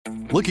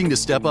Looking to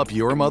step up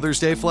your Mother's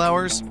Day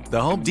flowers?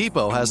 The Home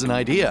Depot has an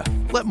idea.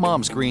 Let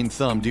Mom's green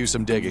thumb do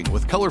some digging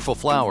with colorful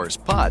flowers,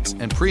 pots,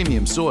 and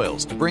premium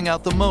soils to bring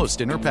out the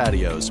most in her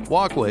patios,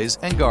 walkways,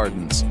 and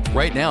gardens.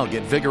 Right now,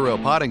 get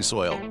Vigoro potting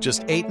soil,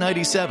 just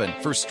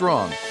 $8.97 for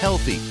strong,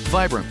 healthy,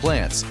 vibrant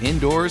plants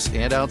indoors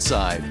and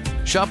outside.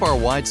 Shop our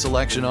wide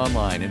selection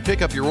online and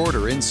pick up your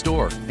order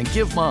in-store and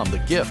give Mom the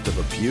gift of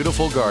a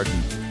beautiful garden.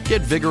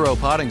 Get Vigoro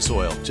potting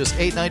soil, just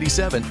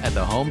 $8.97 at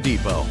the Home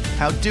Depot.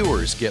 How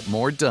doers get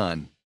more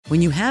done. When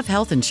you have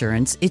health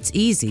insurance, it's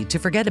easy to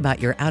forget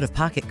about your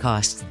out-of-pocket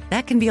costs.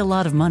 That can be a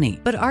lot of money.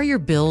 But are your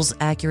bills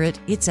accurate?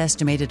 It's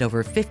estimated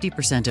over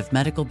 50% of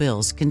medical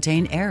bills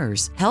contain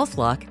errors.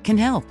 HealthLock can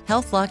help.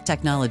 HealthLock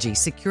technology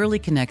securely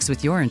connects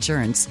with your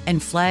insurance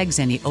and flags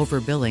any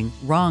overbilling,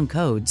 wrong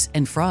codes,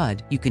 and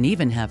fraud. You can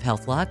even have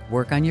HealthLock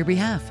work on your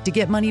behalf to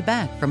get money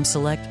back from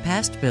select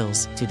past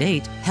bills. To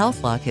date,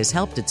 HealthLock has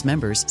helped its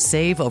members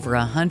save over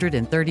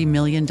 $130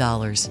 million.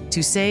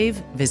 To save,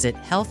 visit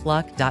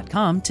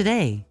healthlock.com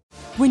today.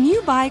 When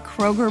you buy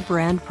Kroger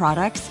brand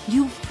products,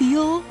 you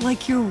feel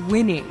like you're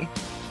winning.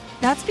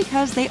 That's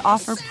because they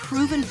offer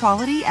proven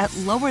quality at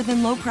lower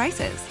than low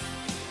prices.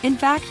 In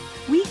fact,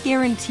 we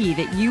guarantee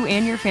that you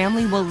and your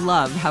family will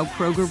love how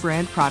Kroger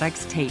brand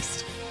products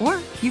taste,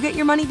 or you get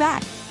your money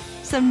back.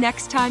 So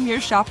next time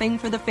you're shopping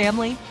for the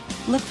family,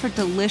 look for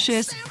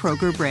delicious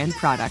Kroger brand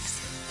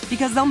products,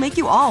 because they'll make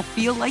you all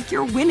feel like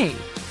you're winning.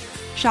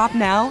 Shop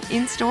now,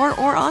 in-store,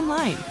 or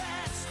online.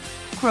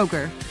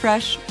 Kroger,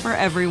 fresh for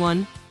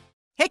everyone.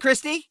 Hey,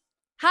 Christy.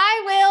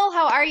 Hi, Will.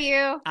 How are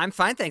you? I'm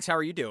fine, thanks. How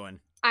are you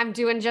doing? I'm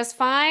doing just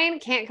fine.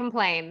 Can't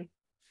complain.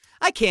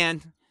 I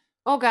can.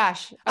 Oh,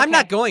 gosh. Okay. I'm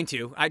not going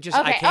to. I can.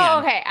 Oh,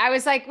 okay. I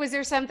was like, was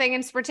there something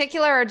in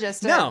particular or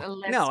just a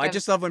list No, I of...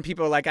 just love when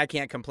people are like, I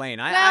can't complain.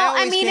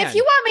 I mean, if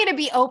you want me to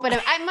be open,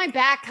 my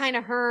back kind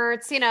of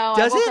hurts. You know,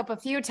 I woke up a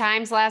few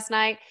times last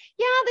night.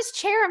 Yeah, this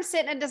chair I'm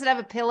sitting in doesn't have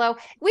a pillow.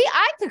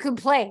 I could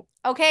complain,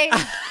 okay?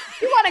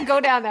 You want to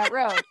go down that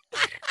road.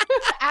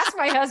 Ask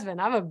my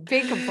husband. I'm a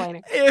big complainer.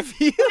 If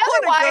you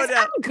want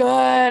to go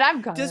down...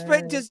 I'm good. Does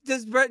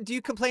do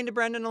you complain to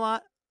Brendan a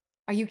lot?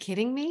 Are you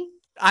kidding me?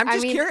 I'm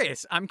just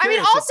curious. I'm curious.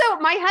 I mean, also,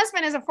 my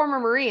husband is a former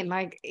Marine.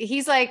 Like,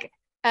 he's like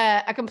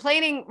a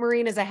complaining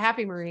Marine is a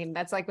happy Marine.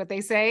 That's like what they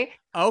say.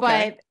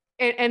 Okay.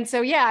 And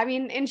so, yeah, I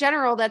mean, in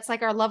general, that's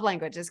like our love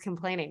language is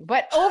complaining.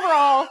 But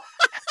overall,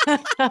 I'm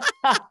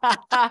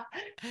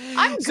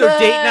good. So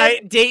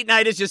date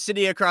night is just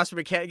sitting across from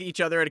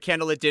each other at a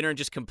candlelit dinner and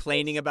just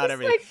complaining about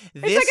everything.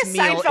 This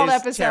meal is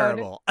episode.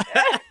 Terrible.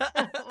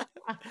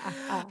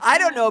 I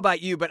don't know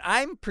about you, but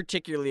I'm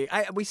particularly,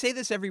 we say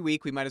this every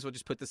week, we might as well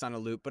just put this on a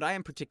loop, but I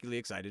am particularly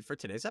excited for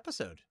today's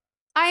episode.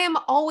 I am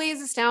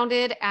always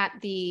astounded at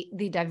the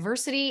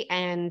diversity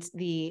and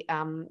the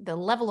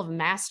level of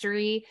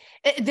mastery,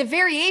 the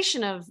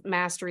variation of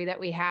mastery that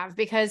we have,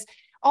 because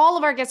all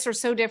of our guests are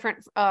so different,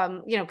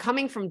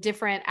 coming from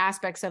different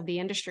aspects of the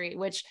industry,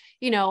 which,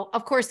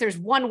 of course, there's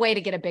one way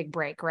to get a big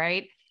break,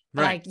 right?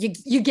 Like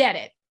you get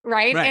it,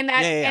 right? And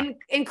that, and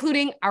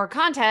including our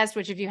contest,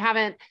 which if you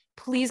haven't,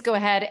 please go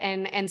ahead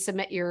and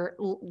submit your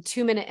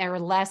 2-minute or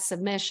less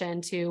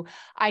submission to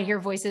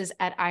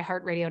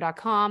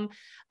ihearvoices@iheartradio.com.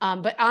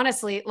 But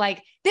honestly,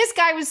 like, this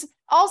guy was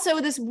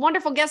also, this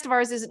wonderful guest of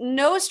ours is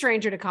no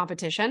stranger to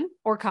competition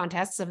or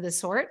contests of this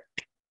sort.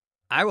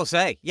 I will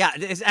say, yeah,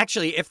 it's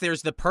actually, if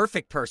there's the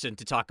perfect person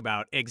to talk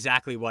about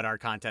exactly what our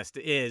contest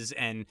is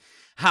and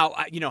how,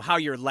 how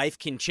your life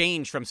can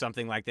change from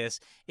something like this,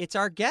 it's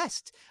our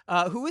guest,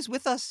 who is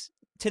with us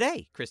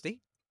today,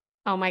 Christy.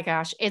 Oh my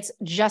gosh, it's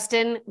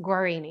Justin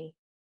Guarini.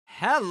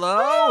 Hello.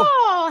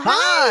 Oh,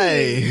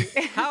 hi.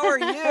 How are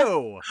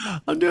you?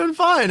 I'm doing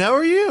fine. How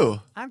are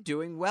you? I'm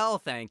doing well,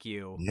 thank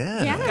you.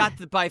 Yeah. You've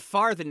got by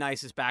far the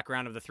nicest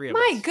background of the three of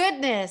us. My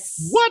goodness.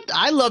 What?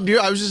 I loved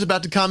I was just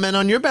about to comment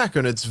on your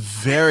background. It's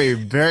very,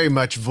 very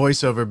much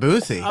voiceover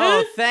boothy.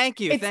 Oh,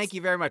 thank you. Thank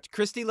you very much.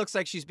 Christy looks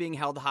like she's being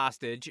held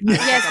hostage.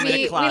 Yes,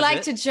 we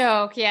like to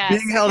joke. Yes.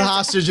 Being held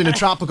hostage in a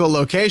tropical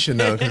location,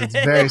 though, because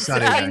it's very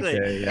sunny back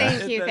there. Yeah.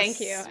 Thank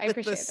you. I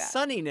appreciate that.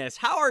 Sunniness.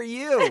 How are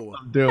you?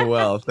 I'm doing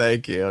well.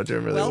 Thank you. I'm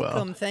doing really well.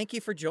 Welcome. Thank you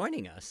for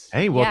joining us.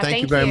 Hey, well,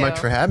 thank you very much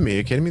for having me. Are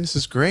you kidding me? This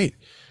is great.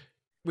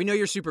 We know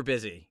you're super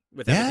busy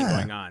with everything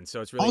going on, so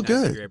it's really nice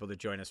that you're able to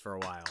join us for a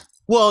while.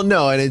 Well,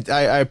 no, and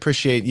I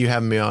appreciate you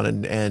having me on,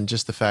 and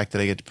just the fact that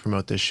I get to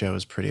promote this show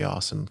is pretty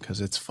awesome because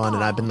it's fun,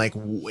 and I've been like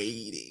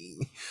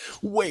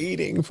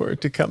waiting for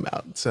it to come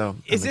out. So,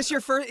 is this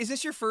your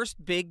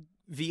first big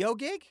VO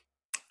gig?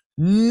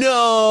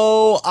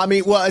 No, I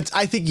mean, well,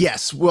 I think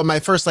yes. Well, my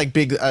first like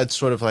big,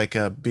 sort of like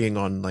being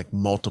on like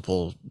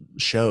multiple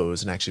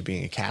shows and actually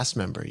being a cast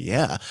member.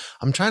 Yeah,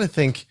 I'm trying to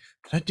think.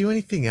 Did I do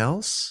anything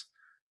else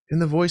in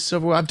the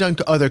voiceover? I've done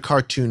other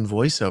cartoon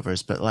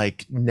voiceovers, but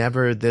like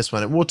never this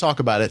one. And we'll talk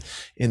about it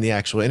in the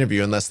actual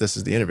interview, unless this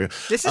is the interview.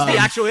 This is the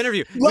actual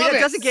interview. It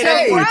doesn't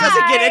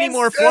get any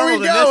more formal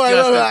than this,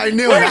 Justin. I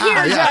knew We're it.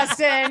 Here,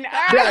 Justin.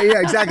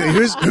 Yeah, exactly.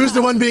 Who's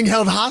the one being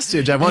held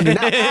hostage? I wonder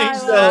now.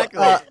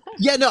 Exactly.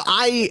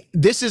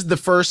 This is the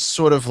first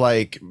sort of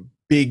like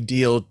big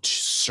deal,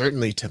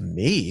 certainly to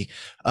me,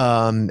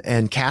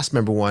 and cast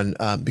member one,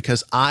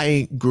 because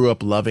I grew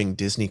up loving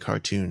Disney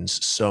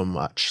cartoons so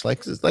much,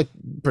 like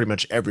pretty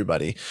much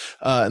everybody,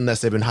 unless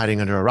they've been hiding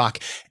under a rock.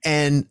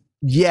 And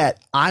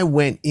yet I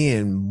went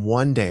in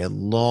one day, a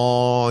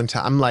long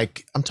time,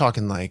 I'm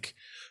talking like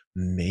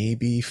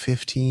maybe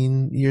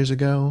 15 years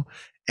ago,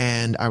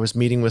 and I was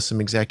meeting with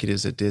some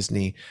executives at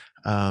Disney,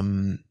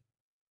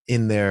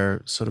 in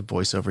their sort of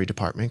voiceover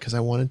department, because I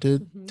wanted to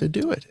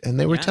do it. And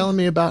they were telling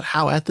me about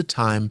how at the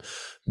time,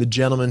 the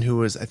gentleman who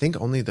was, I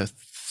think, only the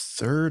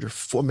third or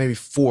maybe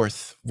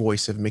fourth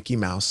voice of Mickey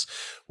Mouse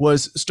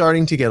was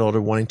starting to get older,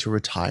 wanting to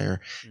retire.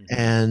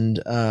 And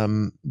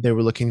they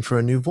were looking for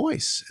a new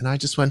voice. And I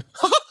just went,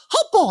 oh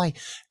boy.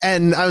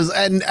 And I was,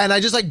 and I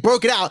just like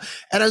broke it out.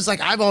 And I was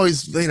like, I've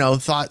always,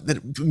 thought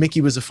that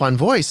Mickey was a fun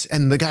voice.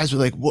 And the guys were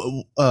like,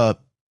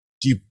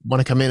 do you want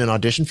to come in and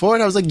audition for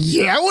it? I was like,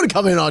 yeah, I want to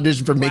come in and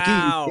audition for Mickey.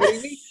 Wow. Are you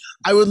kidding me?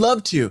 I would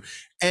love to.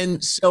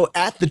 And so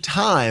at the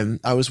time,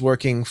 I was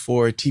working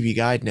for TV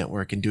Guide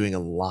Network and doing a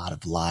lot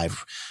of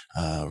live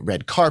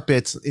red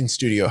carpets, in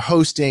studio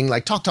hosting,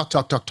 like talk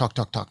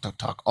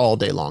all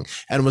day long.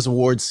 And it was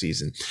awards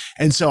season.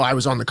 And so I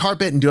was on the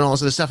carpet and doing all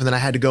this other stuff. And then I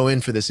had to go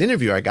in for this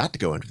interview. I got to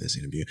go in for this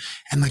interview.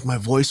 And like my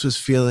voice was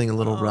feeling a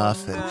little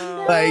rough. And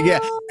like,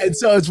 yeah. And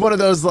so it's one of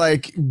those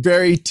like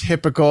very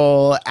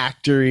typical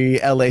actory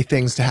LA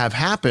things to have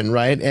happen.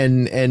 Right.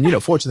 And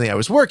fortunately I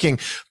was working,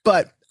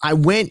 but I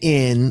went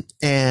in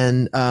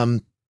and,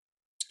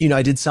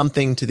 I did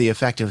something to the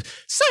effect of,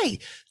 say,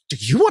 do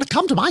you want to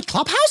come to my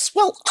clubhouse?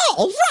 Well,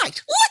 all right,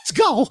 let's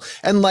go.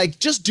 And like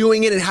just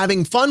doing it and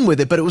having fun with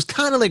it. But it was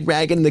kind of like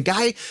ragged. And the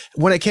guy,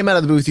 when I came out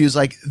of the booth, he was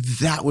like,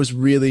 that was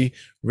really,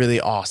 really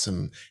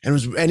awesome.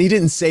 And he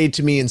didn't say it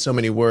to me in so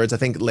many words. I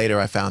think later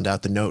I found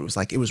out the note was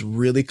like, it was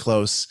really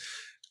close.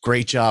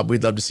 Great job.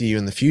 We'd love to see you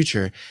in the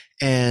future.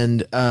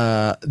 And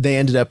they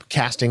ended up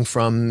casting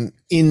from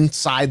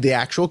inside the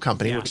actual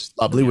company, which is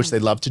lovely, which they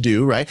love to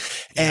do, right?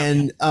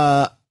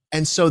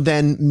 And so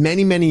then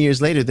many, many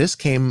years later, this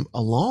came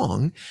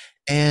along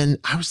and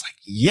I was like,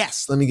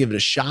 yes, let me give it a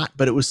shot.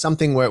 But it was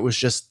something where it was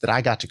just that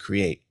I got to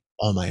create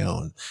on my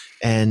own.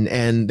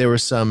 And there were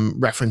some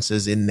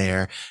references in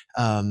there.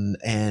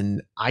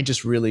 And I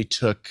just really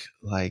took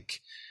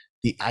like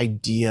the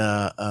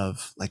idea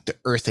of like the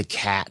Eartha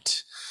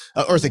Kitt,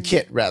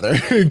 rather.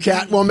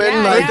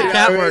 Catwoman.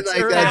 Cat works.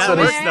 Like that sort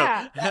of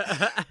stuff.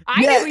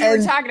 I knew what you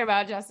were talking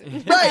about,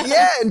 Justin. Right,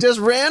 yeah, and just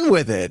ran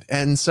with it.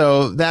 And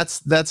so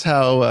that's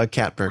how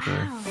Cat Burglar.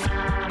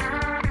 Wow.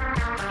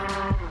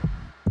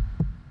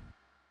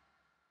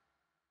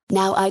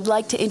 Now I'd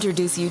like to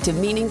introduce you to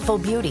Meaningful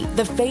Beauty,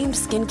 the famed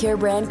skincare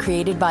brand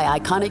created by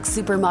iconic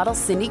supermodel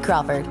Cindy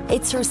Crawford.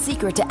 It's her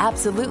secret to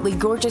absolutely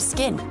gorgeous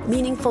skin.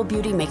 Meaningful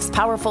Beauty makes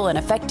powerful and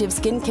effective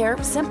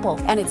skincare simple,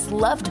 and it's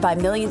loved by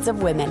millions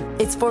of women.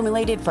 It's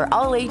formulated for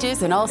all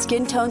ages and all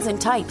skin tones and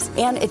types,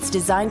 and it's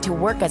designed to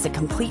work as a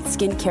complete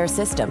skincare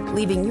system,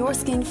 leaving your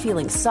skin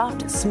feeling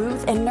soft,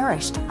 smooth, and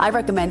nourished. I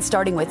recommend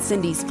starting with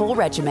Cindy's full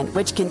regimen,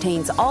 which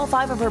contains all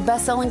 5 of her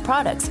best-selling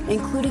products,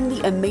 including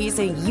the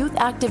amazing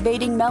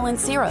youth-activating Melon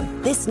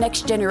Serum. This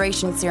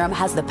next-generation serum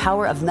has the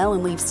power of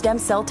melon leaf stem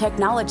cell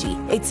technology.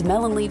 It's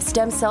melon leaf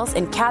stem cells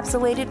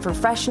encapsulated for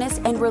freshness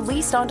and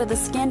released onto the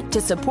skin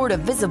to support a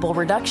visible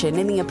reduction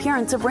in the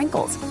appearance of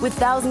wrinkles. With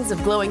thousands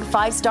of glowing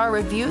 5-star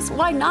reviews,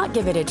 why not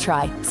give it a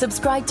try?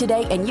 Subscribe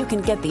today and you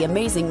can get the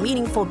amazing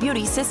Meaningful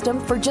Beauty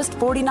system for just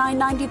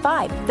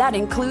 $49.95. That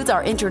includes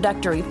our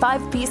introductory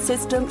 5-piece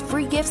system,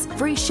 free gifts,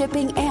 free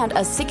shipping, and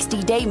a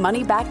 60-day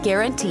money-back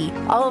guarantee.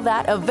 All of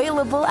that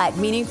available at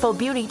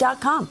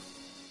meaningfulbeauty.com.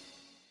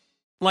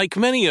 Like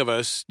many of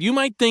us, you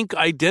might think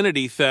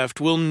identity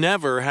theft will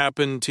never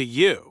happen to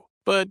you.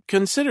 But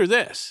consider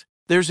this.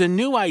 There's a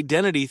new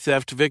identity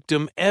theft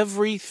victim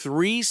every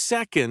 3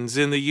 seconds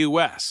in the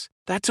U.S.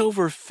 That's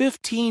over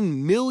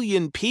 15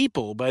 million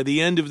people by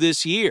the end of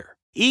this year,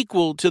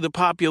 equal to the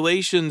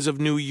populations of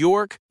New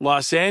York,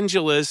 Los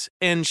Angeles,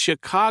 and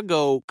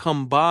Chicago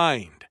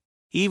combined.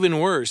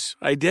 Even worse,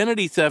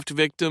 identity theft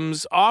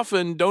victims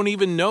often don't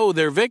even know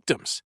they're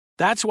victims.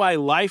 That's why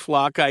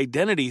LifeLock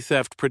Identity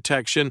Theft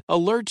Protection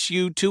alerts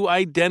you to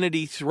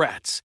identity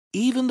threats,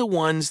 even the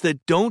ones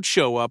that don't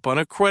show up on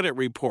a credit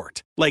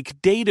report, like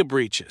data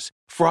breaches,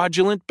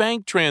 fraudulent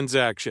bank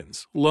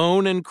transactions,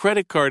 loan and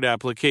credit card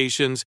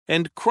applications,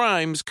 and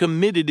crimes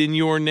committed in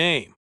your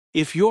name.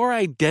 If your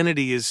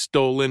identity is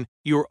stolen,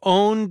 your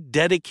own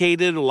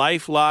dedicated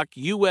LifeLock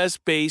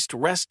U.S.-based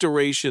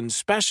restoration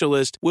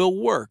specialist will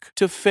work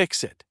to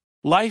fix it.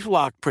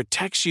 LifeLock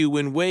protects you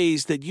in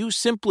ways that you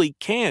simply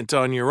can't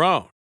on your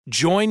own.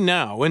 Join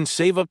now and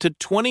save up to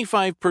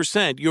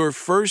 25% your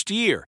first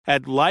year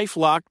at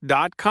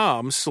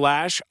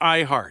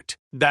LifeLock.com/iHeart.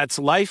 That's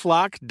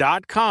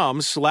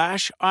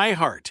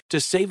LifeLock.com/iHeart to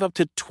save up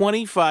to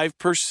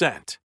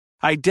 25%.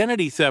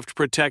 Identity theft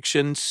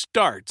protection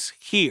starts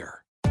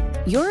here.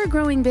 You're a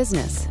growing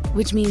business,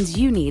 which means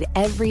you need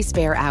every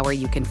spare hour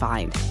you can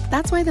find.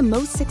 That's why the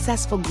most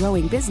successful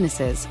growing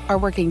businesses are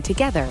working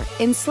together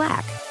in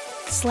Slack.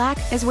 Slack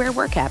is where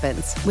work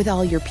happens, with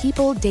all your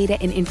people, data,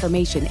 and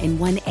information in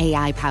one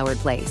AI-powered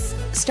place.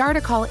 Start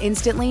a call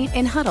instantly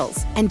in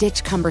huddles and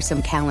ditch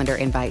cumbersome calendar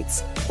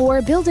invites.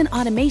 Or build an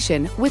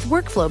automation with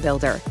Workflow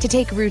Builder to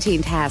take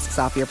routine tasks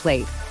off your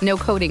plate. No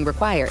coding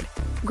required.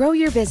 Grow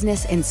your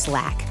business in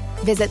Slack.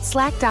 Visit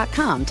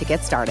slack.com to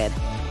get started.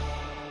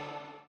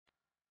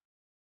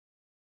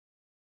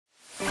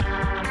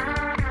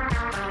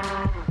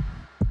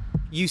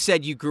 You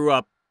said you grew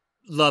up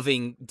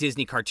loving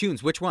Disney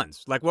cartoons. Which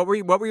ones? Like, what were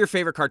your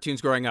favorite cartoons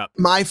growing up?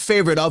 My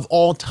favorite of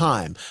all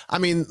time. I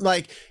mean,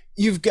 like,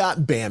 you've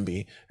got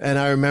Bambi, and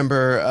I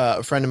remember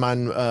a friend of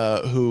mine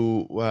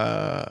who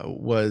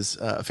was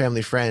a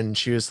family friend.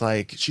 She was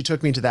like, she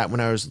took me to that when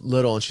I was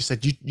little, and she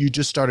said, "You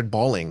just started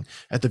bawling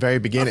at the very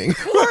beginning."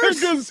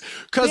 Because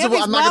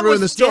I'm not gonna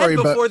ruin the story,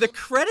 but before the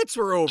credits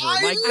were over. I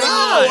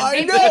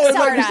They know. It's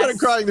like Pixar'd you started us.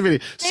 crying the video.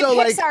 They So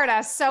like, Pixar'd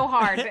us so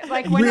hard.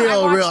 Like when I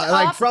real, watched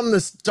like Up, from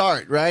the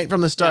start, right?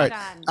 From the start.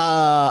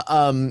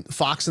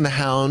 Fox and the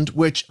Hound,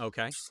 which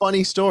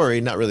funny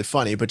story, not really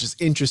funny, but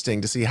just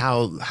interesting to see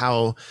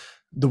how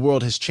the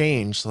world has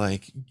changed.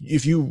 Like,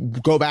 if you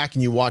go back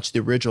and you watch the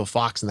original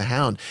Fox and the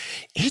Hound,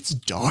 it's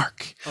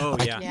dark. Oh,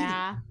 like,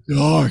 yeah.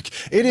 dark.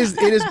 It is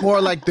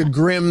more like the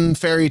grim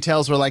fairy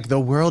tales where like the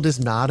world is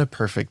not a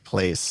perfect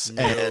place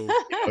and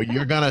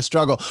you're gonna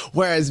struggle.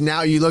 Whereas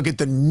now you look at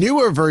the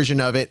newer version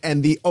of it,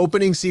 and the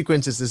opening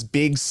sequence is this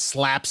big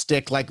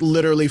slapstick, like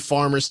literally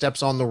farmer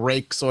steps on the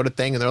rake sort of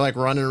thing, and they're like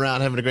running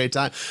around having a great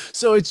time.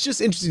 So it's just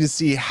interesting to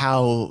see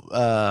how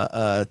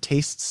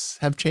tastes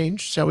have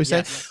changed, shall we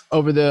say,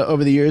 over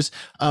the years.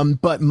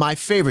 But my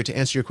favorite, to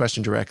answer your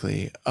question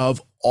directly,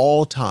 of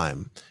all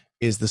time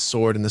is The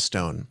Sword and the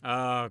Stone.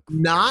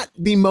 Not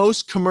the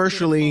most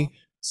commercially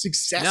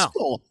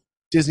successful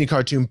Disney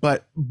cartoon,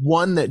 but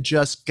one that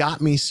just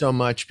got me so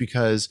much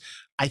because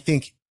I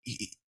think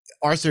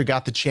Arthur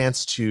got the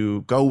chance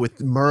to go with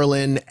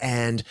Merlin,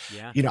 and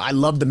I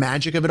love the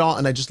magic of it all,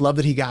 and I just love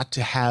that he got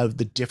to have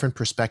the different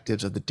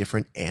perspectives of the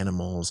different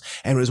animals,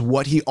 and it was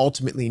what he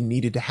ultimately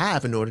needed to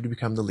have in order to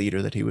become the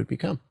leader that he would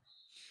become.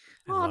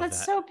 Oh,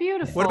 that's so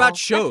beautiful. What about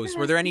shows?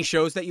 Were there any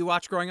shows that you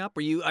watched growing up?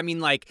 Were you,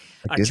 like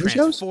Disney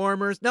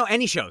Transformers? shows? No,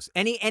 any shows.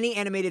 Any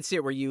animated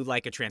series. Were you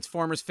like a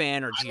Transformers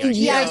fan or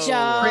G.I.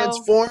 Joe?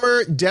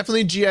 Transformer,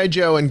 definitely G.I.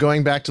 Joe, and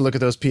going back to look at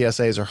those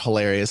PSAs are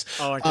hilarious.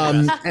 Oh,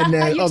 and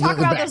then you talk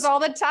about those all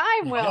the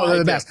time, Will. Oh, they're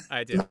the best.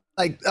 I do.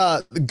 Like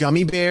the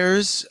Gummy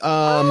Bears,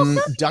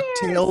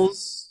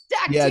 DuckTales.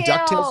 Yeah,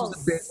 DuckTales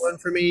was a big one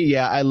for me.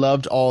 Yeah, I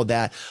loved all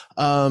that.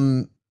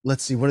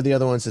 Let's see, what are the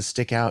other ones that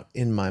stick out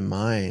in my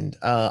mind?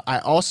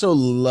 I also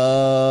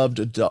loved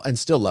and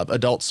still love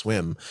Adult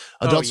Swim.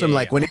 Adult Swim,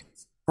 like when it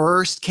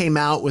first came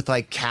out with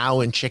like Cow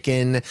and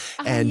Chicken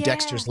and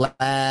Dexter's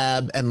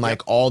Lab and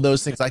like all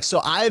those things. Like, so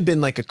I've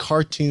been like a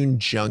cartoon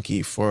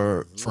junkie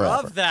for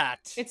forever. Love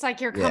that. It's like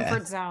your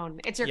comfort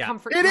zone. It's your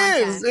comfort It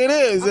content. is.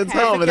 It's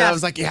home. And I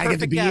was like, I get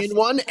to be guest. in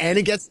one, and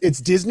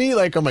it's Disney.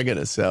 Like, oh my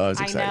goodness. So I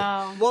was excited.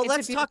 I know. Well, It's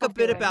let's talk a beautiful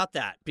bit feeling. about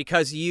that,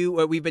 because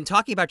we've been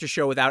talking about your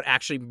show without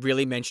actually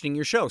really mentioning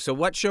your show. So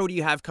what show do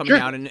you have coming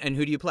out, and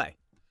who do you play?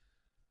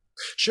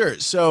 Sure.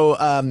 So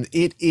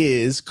it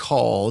is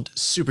called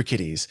Super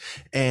Kitties,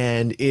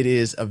 and it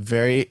is a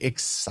very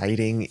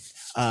exciting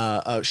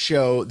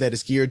show that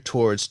is geared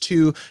towards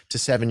 2 to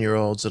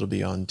 7-year-olds. It'll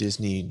be on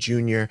Disney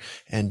Junior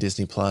and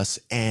Disney Plus,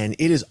 and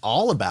it is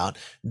all about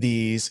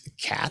these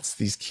cats,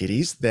 these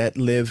kitties that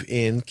live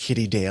in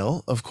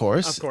Kittydale, of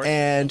course,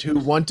 and who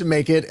want to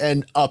make it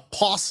a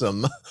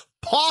possum,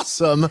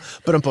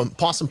 but a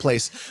possum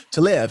place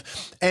to live.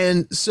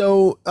 And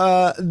so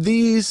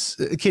these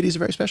kitties are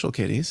very special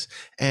kitties,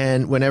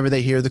 and whenever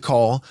they hear the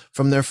call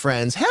from their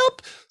friends,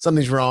 help,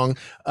 something's wrong,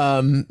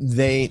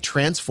 they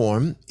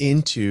transform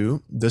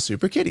into the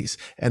Super Kitties,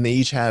 and they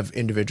each have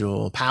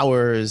individual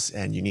powers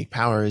and unique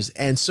powers.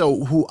 And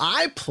so who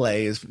I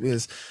play is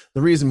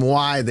the reason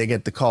why they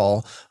get the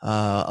call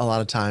a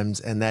lot of times,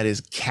 and that is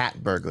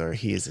Cat Burglar.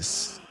 He is a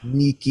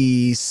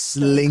sneaky,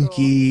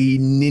 slinky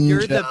ninja.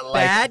 You're the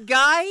bad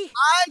guy?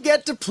 I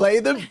get to play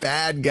the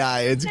bad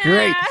guy. It's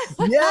great.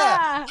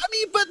 Yeah. I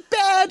mean, but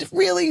bad,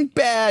 really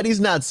bad. He's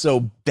not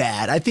so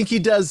bad. I think he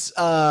does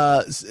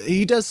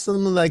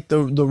some like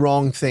the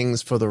wrong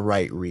things for the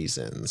right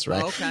reasons,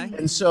 right? Oh, okay.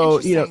 And so,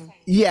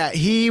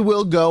 he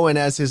will go, and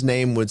as his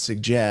name would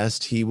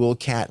suggest, he will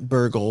cat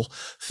burgle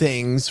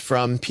things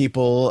from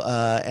people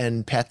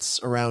and pets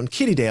around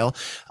Kittydale.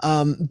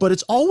 But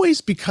it's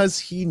always because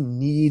he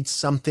needs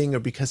something, or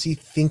because he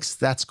thinks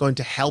that's going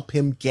to help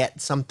him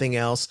get something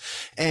else.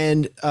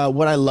 And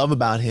what I love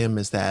about him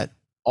is that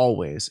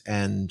always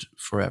and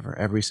forever,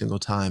 every single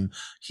time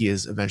he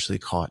is eventually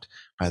caught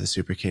by the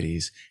Super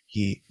Kitties,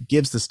 he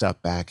gives the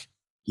stuff back.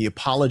 He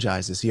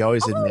apologizes. He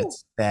always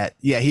admits that,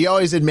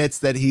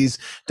 he's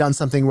done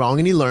something wrong,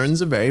 and he learns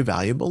a very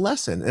valuable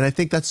lesson. And I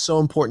think that's so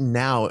important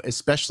now,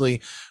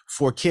 especially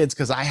for kids,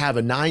 because I have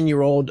a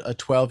 9-year-old, a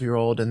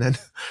 12-year-old, and then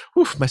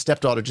my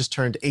stepdaughter just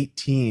turned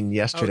 18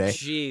 yesterday. Oh,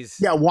 jeez.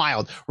 Yeah,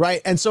 wild,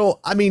 right? And so,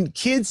 I mean,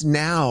 kids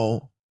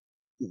now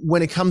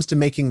when it comes to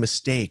making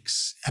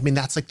mistakes, I mean,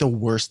 that's like the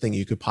worst thing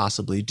you could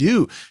possibly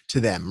do to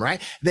them,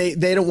 right? They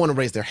don't want to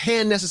raise their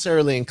hand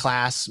necessarily in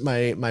class.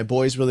 My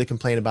boys really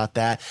complain about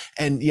that.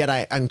 And yet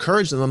I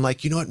encourage them. I'm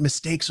like, you know what?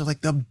 Mistakes are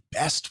like the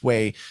best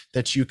way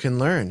that you can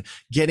learn.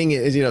 Getting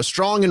it,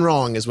 strong and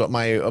wrong is what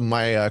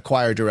my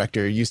choir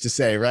director used to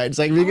say, right? It's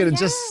like, we're going to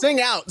just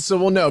sing out so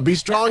we'll know. Be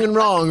strong and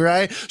wrong,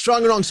 right?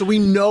 Strong and wrong. So we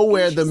know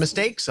where the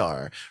mistakes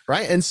are,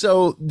 right? And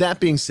so that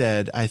being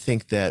said, I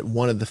think that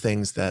one of the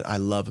things that I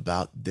love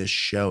about this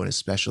show, and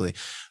especially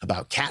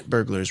about Cat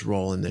Burglar's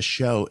role in this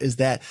show, is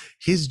that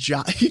his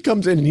job, he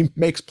comes in and he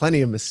makes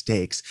plenty of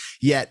mistakes,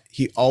 yet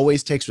he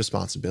always takes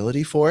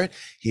responsibility for it.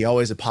 He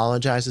always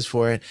apologizes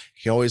for it.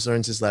 He always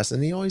learns his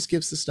lesson. He always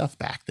gives the stuff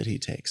back that he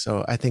takes.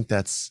 So I think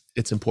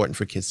it's important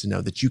for kids to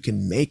know that you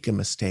can make a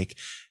mistake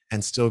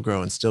and still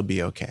grow and still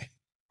be okay.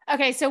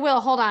 Okay, so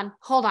Will, hold on,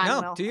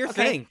 no, Will. Do your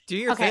thing. Do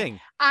your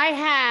thing. I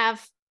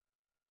have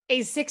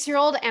a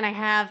 6-year-old and I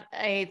have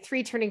a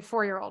 3 turning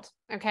 4-year-old.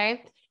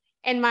 Okay.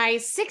 And my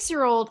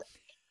 6-year-old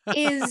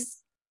is,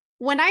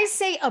 when I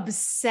say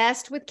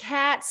obsessed with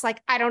cats,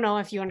 like, I don't know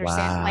if you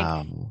understand. Wow.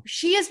 Like,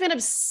 she has been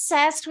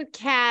obsessed with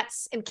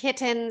cats and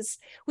kittens.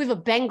 We have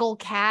a Bengal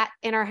cat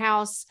in our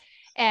house,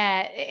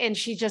 and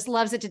she just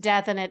loves it to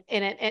death. And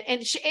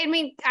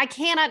I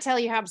cannot tell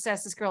you how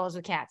obsessed this girl is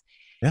with cats.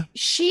 Yeah.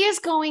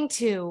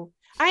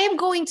 I am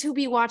going to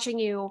be watching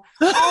you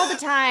all the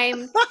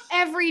time,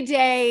 every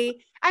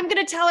day. I'm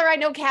going to tell her I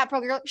know Cat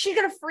Burglar. She's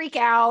going to freak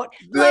out.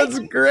 That's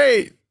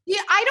great.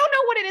 Yeah, I don't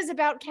know what it is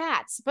about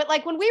cats, but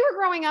like when we were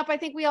growing up, I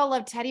think we all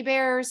loved teddy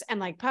bears and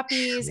like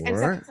puppies and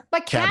stuff.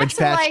 But Cabbage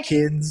cats are Patch like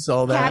Kids,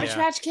 all that. Cabbage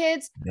Patch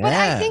Kids. Yeah. But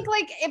I think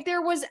like if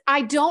there was,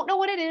 I don't know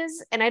what it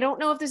is, and I don't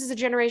know if this is a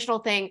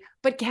generational thing,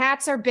 but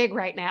cats are big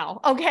right now.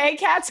 Okay,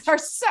 cats are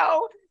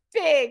so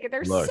big.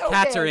 They're so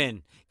cats big. are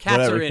in.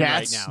 Cats are in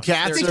right now.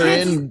 Cats are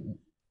in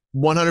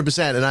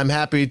 100%, and I'm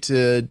happy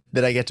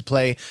that I get to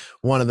play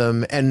one of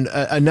them. And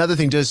another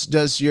thing,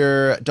 does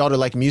your daughter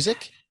like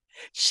music?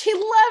 She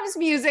loves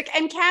music,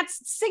 and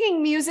cats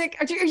singing music.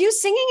 Are you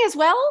singing as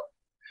well?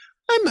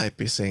 I might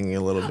be singing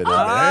a little bit in there.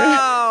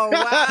 Oh,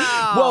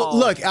 wow. Well,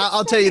 look,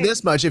 I'll tell you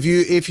this much. If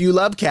you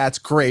love cats,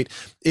 great.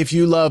 If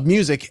you love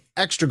music,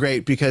 extra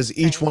great, because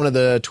each one of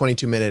the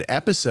 22-minute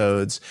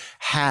episodes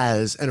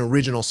has an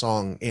original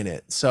song in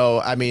it.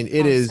 So, I mean,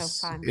 it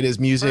is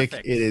music,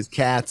 Perfect. it is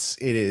cats,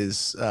 it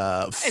is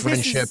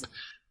friendship,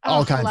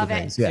 all kinds of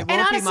things. Yeah. It won't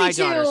And be my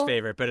honestly, daughter's too,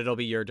 favorite, but it'll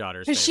be your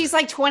daughter's favorite. She's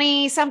like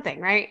 20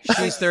 something, right?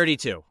 She's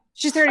 32.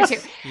 She's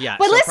 32. Yeah.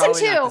 But so listen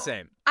probably not the to,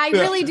 same. I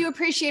really do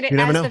appreciate it You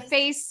never as know.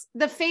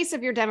 the face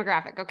of your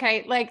demographic.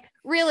 Okay. Like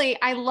really,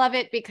 I love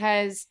it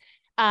because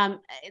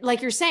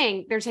like you're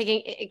saying,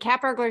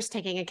 Cat Burglar's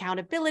taking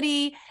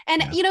accountability.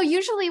 And,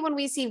 usually when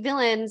we see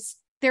villains,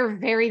 they're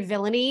very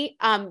villainy.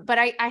 But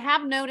I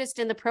have noticed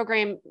in the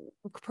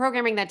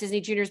programming that Disney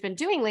Junior's been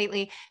doing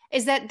lately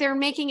is that they're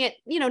making it,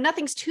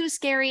 nothing's too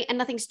scary and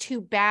nothing's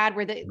too bad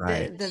where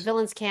the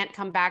villains can't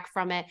come back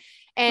from it.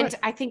 And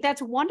I think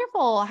that's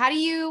wonderful. How do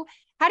you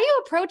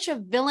approach a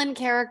villain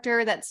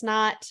character that's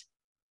not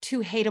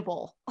too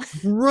hateable?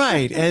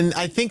 Right. And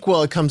I think,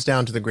 well, it comes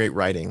down to the great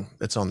writing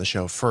that's on the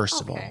show,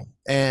 first of all.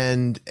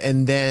 And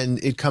then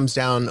it comes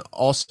down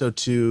also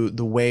to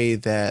the way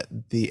that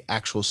the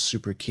actual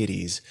Super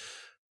Kitties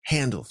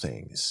handle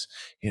things,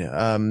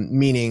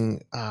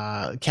 meaning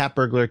Cat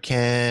Burglar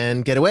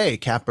can get away.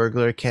 Cat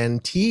Burglar can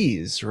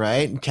tease,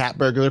 right? Cat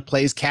Burglar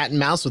plays cat and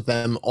mouse with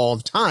them all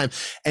the time.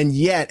 And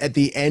yet at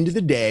the end of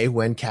the day,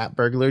 when Cat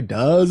Burglar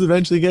does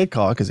eventually get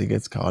caught, because he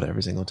gets caught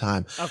every single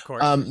time, Of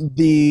course.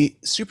 The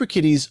Super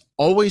Kitties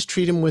always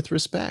treat him with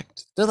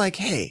respect. They're like,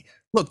 hey,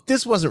 look,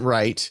 this wasn't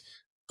right,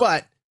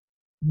 but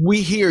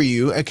we hear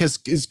you, because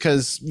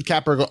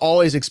Cat Burglar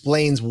always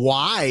explains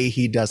why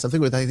he does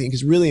something, which I think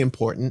is really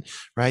important,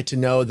 right? To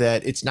know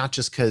that it's not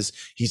just because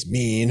he's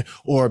mean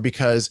or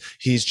because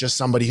he's just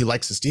somebody who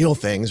likes to steal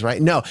things,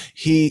 right? No,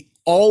 he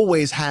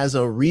always has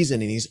a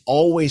reason, and he's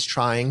always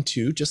trying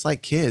to, just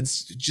like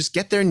kids, just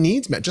get their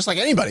needs met, just like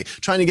anybody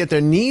trying to get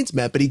their needs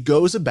met, but he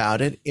goes about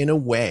it in a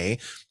way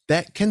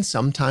that can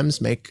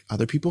sometimes make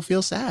other people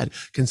feel sad,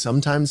 can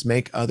sometimes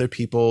make other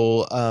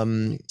people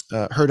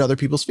hurt other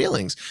people's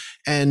feelings.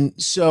 And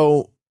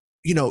so,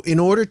 in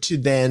order to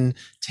then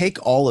take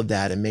all of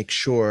that and make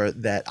sure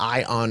that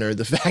I honor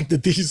the fact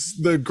that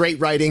the great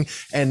writing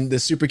and the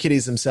Super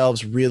Kitties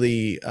themselves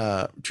really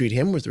treat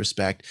him with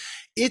respect,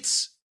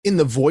 it's in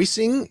the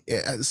voicing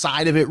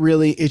side of it,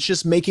 really, it's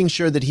just making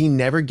sure that he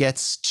never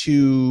gets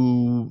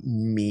too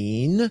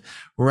mean,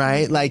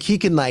 right? Like he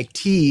can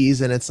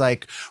tease, and it's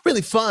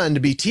really fun to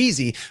be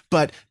teasy,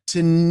 but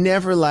to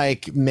never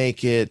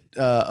make it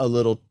a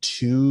little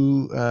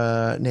too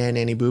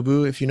nanny boo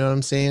boo, if you know what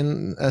I'm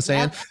saying.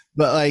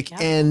 But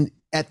and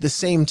at the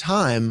same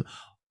time,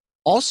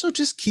 also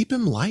just keep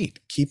him light,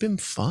 keep him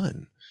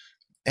fun.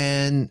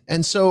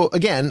 And so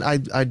again,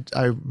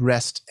 I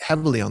rest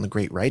heavily on the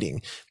great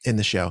writing in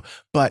the show,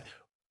 but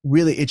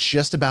really, it's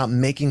just about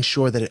making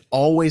sure that it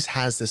always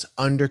has this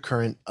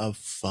undercurrent of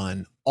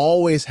fun,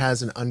 always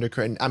has an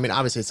undercurrent. I mean,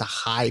 obviously it's a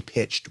high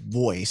pitched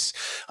voice.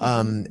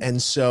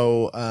 And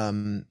so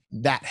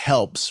that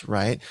helps,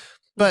 right?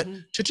 But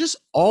to just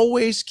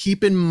always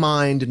keep in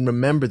mind and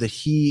remember that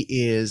he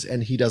is,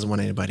 and he doesn't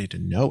want anybody to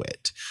know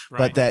it,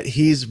 but that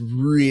he's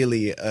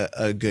really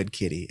a good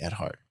kitty at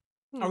heart.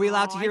 Are we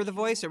allowed to hear the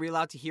voice? Are we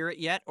allowed to hear it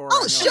yet? Or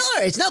oh,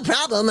 sure. It's no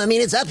problem. I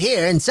mean, it's up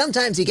here, and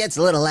sometimes he gets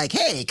a little like,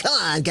 hey, come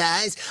on,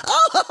 guys.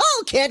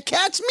 Oh, can't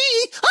catch me.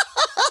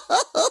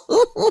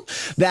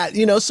 That,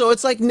 so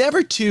it's like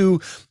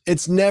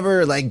it's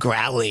never like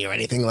growly or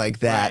anything like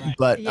that.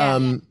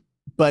 Right.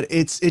 But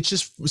it's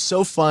just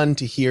so fun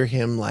to hear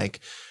him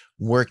like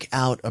work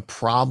out a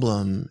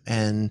problem.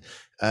 And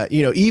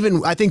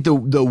even I think the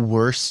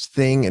worst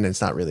thing, and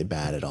it's not really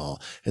bad at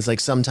all, is like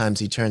sometimes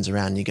he turns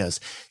around and he goes,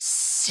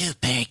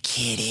 super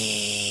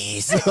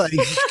kitties, like,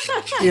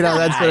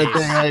 that sort of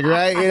thing, like,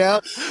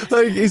 right?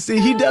 Like, you see,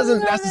 he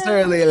doesn't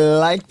necessarily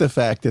like the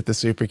fact that the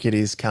super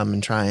kitties come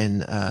and try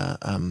and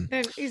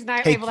he's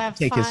not able to have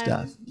take fun. his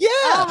stuff. Yeah.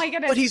 Oh my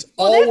goodness. But he's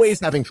always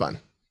having fun.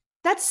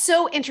 That's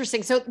so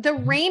interesting. So the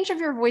range of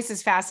your voice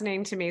is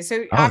fascinating to me.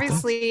 So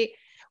obviously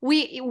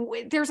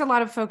there's a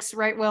lot of folks,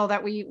 right, Will,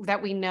 that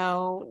we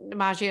know,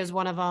 Maggio is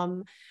one of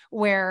them,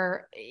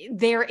 where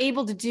they're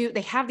able to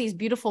they have these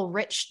beautiful,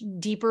 rich,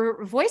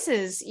 deeper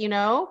voices,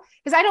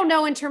 because I don't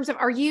know in terms of,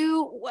 are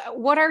you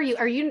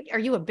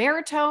a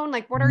baritone?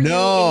 Like, what are you?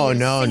 No,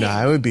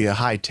 I would be a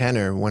high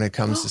tenor when it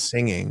comes to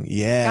singing.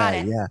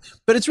 Yeah.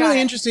 But it's really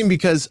interesting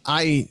because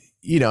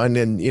and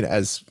then,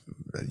 as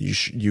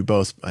you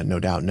both no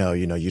doubt know,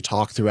 you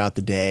talk throughout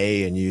the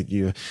day and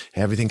you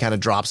everything kind of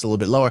drops a little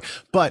bit lower,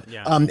 but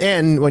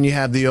and when you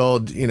have the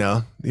old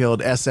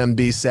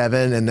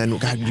SMB7, and then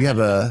God, you have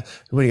a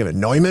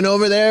Neumann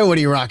over there. What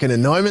are you rocking a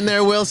Neumann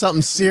there, Will?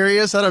 Something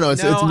serious? I don't know.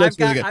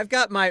 I've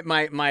got my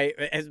I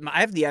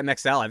have the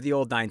MXL. I have the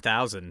old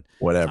 9000.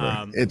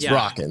 Whatever. It's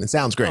rocking. It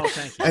sounds great. Oh,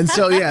 thank you. And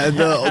so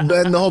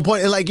the whole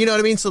point, like, you know what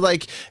I mean? So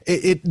like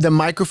the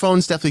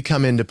microphones definitely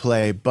come into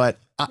play, but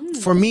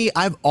for me,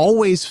 I've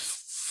always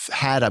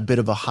had a bit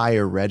of a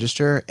higher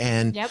register,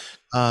 and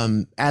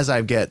as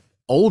I get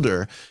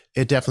older,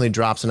 it definitely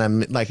drops, and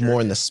I'm like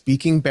more in the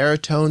speaking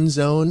baritone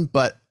zone.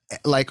 But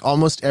like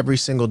almost every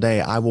single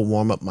day, I will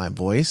warm up my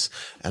voice,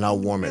 and I'll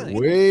warm it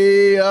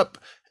way up,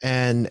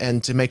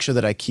 and to make sure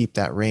that I keep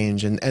that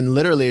range, and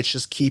literally it's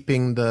just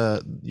keeping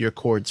your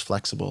cords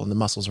flexible and the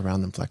muscles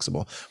around them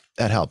flexible.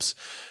 That helps.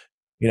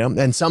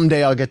 And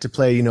someday I'll get to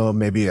play,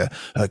 maybe a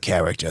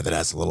character that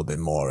has a little bit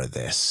more of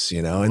this,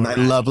 and I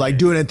love like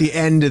doing it at the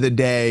end of the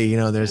day,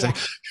 there's like,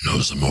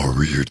 some more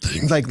weird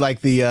things.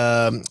 Like the,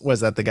 was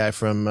that the guy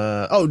from,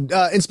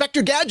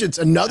 Inspector Gadget's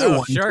another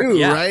one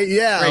too, right?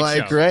 Yeah.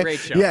 Great show. Right. Great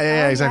show.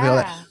 Yeah, exactly. All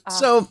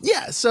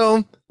that.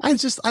 So I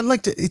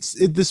like to, it's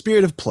the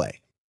spirit of play.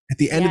 At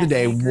the end of the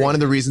day, one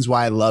of the reasons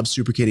why I love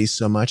Super Kitties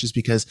so much is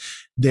because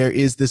there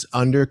is this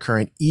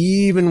undercurrent,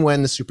 even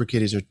when the Super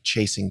Kitties are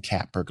chasing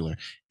Cat Burglar.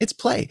 It's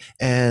play.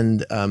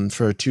 And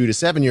for 2 to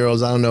 7 year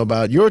olds, I don't know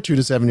about your 2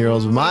 to 7 year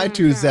olds, but my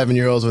 2 to 7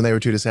 year olds, when they were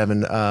 2 to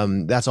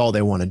 7, that's all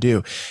they want to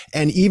do.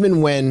 And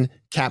even when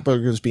Cat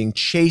Burglar is being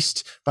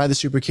chased by the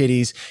Super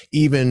Kitties,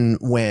 even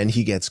when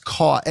he gets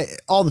caught,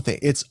 all the things,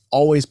 it's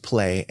always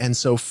play. And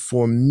so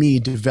for me,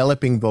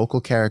 developing vocal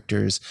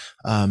characters,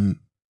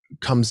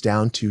 comes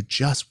down to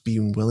just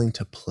being willing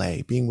to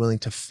play, being willing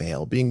to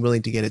fail, being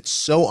willing to get it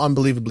so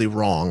unbelievably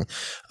wrong,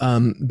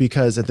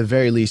 because at the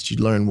very least you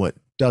learn what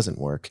doesn't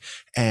work,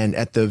 and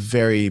at the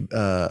very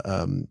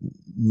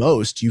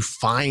most you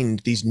find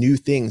these new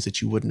things that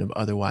you wouldn't have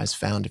otherwise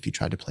found if you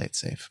tried to play it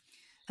safe.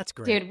 That's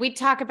great. Dude, we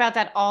talk about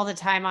that all the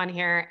time on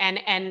here,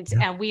 and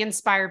we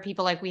inspire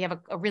people. Like, we have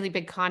a really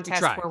big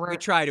contest we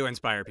try to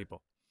inspire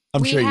people.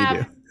 I'm sure you do. We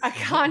have a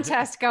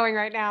contest going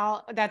right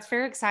now that's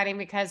very exciting,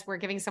 because we're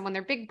giving someone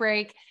their big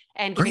break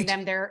and giving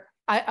them their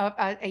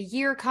a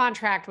year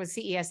contract with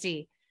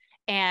CESD.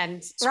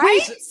 And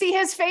right, see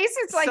his face.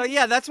 It's like, so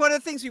yeah, that's one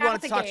of the things we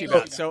wanted to talk to you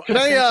about. So can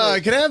I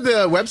have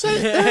the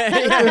website?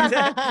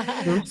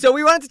 So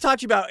we wanted to talk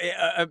to you about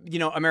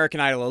American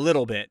Idol a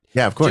little bit.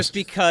 Yeah, of course. Just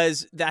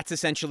because that's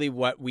essentially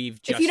what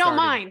we've just. If you don't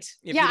started. mind,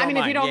 if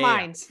you don't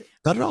mind.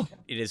 Not at all.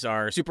 It is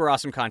our super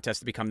awesome contest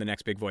to become the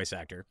next big voice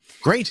actor.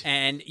 Great.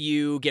 And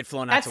you get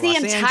flown out to Los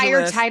Angeles. That's the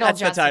entire title, That's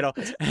the title.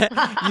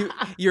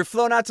 You're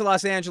flown out to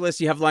Los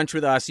Angeles. You have lunch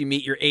with us. You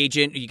meet your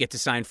agent. You get to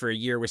sign for a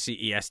year with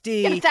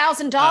CESD. Get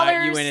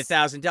 $1,000. You win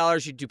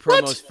 $1,000. You do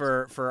promos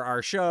for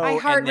our show.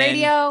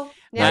 iHeartRadio.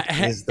 What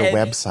is the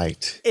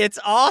website? It's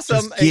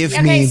awesome. Just give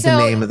me the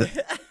name of the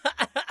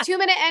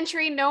 2-minute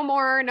entry, no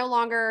more, no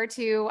longer,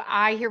 to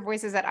I Hear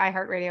Voices at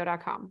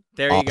iHeartRadio.com.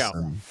 There you go.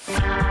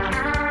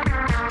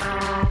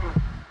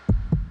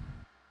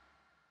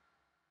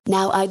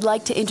 Now I'd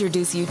like to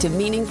introduce you to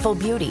Meaningful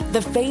Beauty,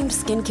 the famed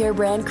skincare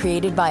brand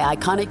created by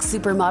iconic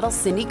supermodel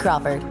Cindy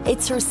Crawford.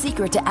 It's her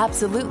secret to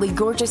absolutely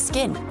gorgeous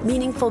skin.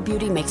 Meaningful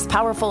Beauty makes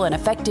powerful and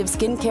effective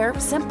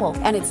skincare simple,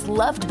 and it's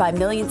loved by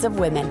millions of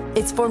women.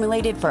 It's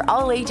formulated for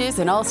all ages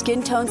and all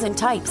skin tones and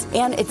types,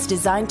 and it's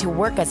designed to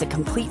work as a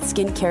complete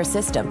skincare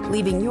system,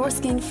 leaving your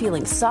skin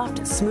feeling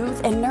soft, smooth,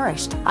 and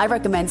nourished. I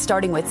recommend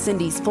starting with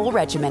Cindy's full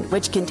regimen,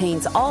 which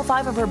contains all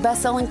 5 of her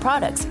best-selling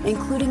products,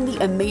 including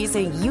the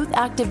amazing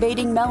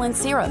youth-activating Melon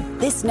Serum.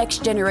 This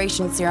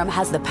next-generation serum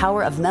has the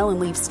power of melon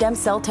leaf stem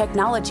cell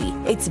technology.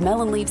 It's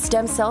melon leaf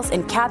stem cells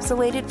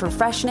encapsulated for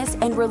freshness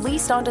and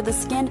released onto the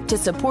skin to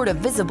support a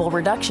visible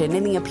reduction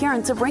in the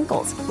appearance of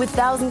wrinkles. With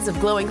thousands of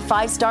glowing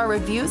 5-star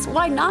reviews,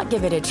 why not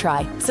give it a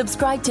try?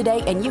 Subscribe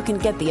today and you can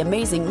get the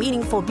amazing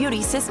Meaningful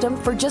Beauty system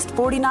for just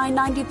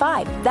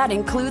 $49.95. That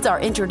includes our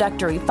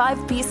introductory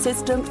 5-piece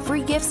system,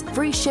 free gifts,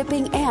 free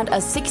shipping, and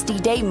a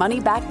 60-day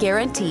money-back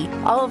guarantee.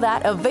 All of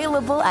that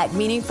available at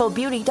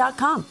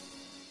meaningfulbeauty.com.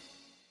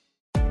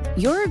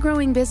 You're a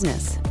growing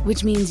business,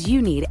 which means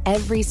you need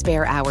every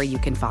spare hour you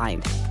can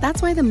find.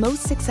 That's why the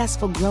most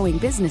successful growing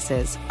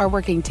businesses are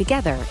working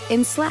together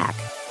in Slack.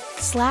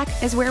 Slack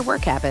is where work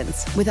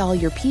happens, with all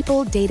your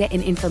people, data,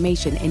 and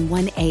information in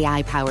one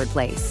AI-powered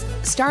place.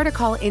 Start a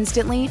call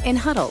instantly in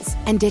huddles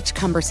and ditch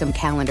cumbersome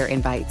calendar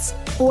invites.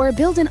 Or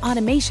build an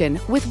automation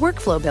with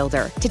Workflow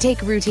Builder to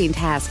take routine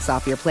tasks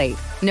off your plate.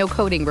 No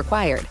coding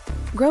required.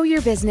 Grow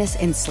your business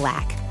in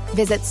Slack.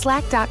 Visit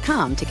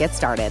slack.com to get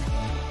started.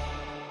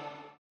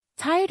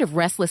 Tired of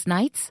restless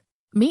nights?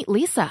 Meet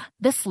Lisa,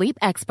 the sleep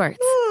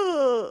experts.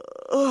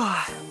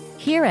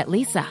 Here at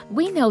Lisa,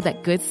 we know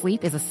that good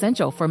sleep is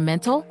essential for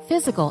mental,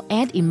 physical,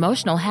 and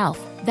emotional health.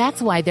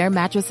 That's why their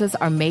mattresses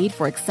are made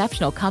for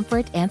exceptional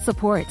comfort and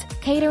support,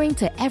 catering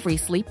to every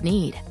sleep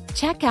need.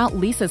 Check out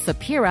Lisa's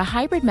Sapira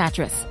Hybrid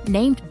Mattress,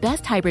 named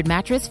Best Hybrid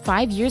Mattress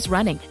 5 years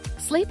running.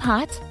 Sleep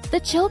hot? The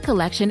Chill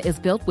collection is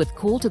built with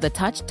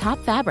cool-to-the-touch top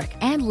fabric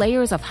and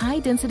layers of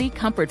high-density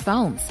comfort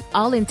foams,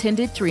 all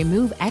intended to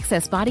remove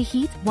excess body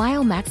heat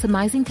while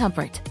maximizing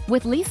comfort.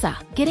 With Lisa,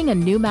 getting a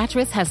new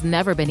mattress has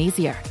never been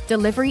easier.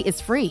 Delivery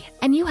is free,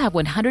 and you have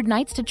 100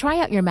 nights to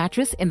try out your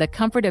mattress in the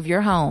comfort of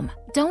your home.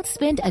 Don't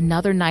spend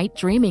another night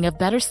dreaming of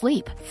better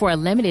sleep. For a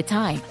limited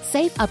time,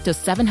 save up to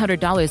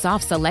 $700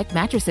 off select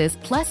mattresses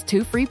plus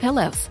 2 free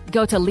pillows.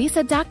 Go to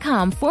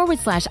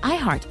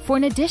lisa.com/iHeart for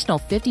an additional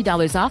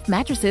 $50 off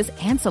mattresses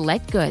and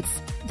select goods.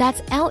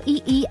 That's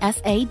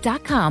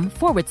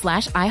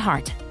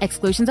LEESA.com/iHeart.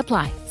 Exclusions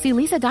apply. See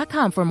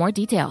lisa.com for more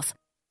details.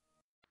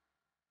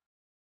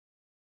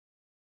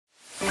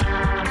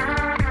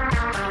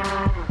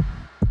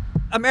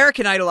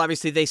 American Idol,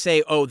 obviously, they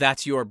say, oh,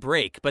 that's your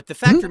break. But the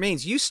fact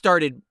remains, you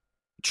started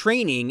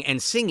training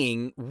and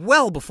singing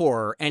well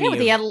before any with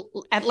the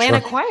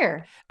Atlanta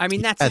Choir. I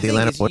mean, that's the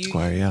Atlanta Boys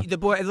Choir, the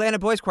Atlanta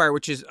Boys Choir,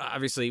 which is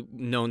obviously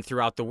known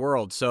throughout the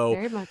world. So,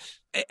 very much.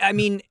 I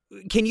mean,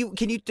 can you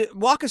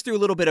walk us through a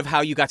little bit of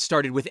how you got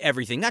started with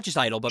everything, not just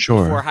Idol, but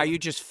Sure. before, how you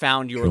just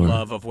found your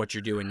love of what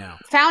you're doing now?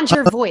 Found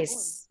your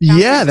voice.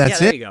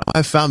 That's it. You go.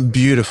 I found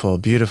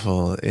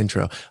beautiful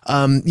intro.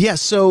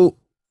 So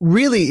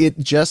really it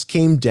just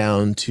came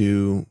down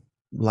to,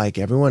 like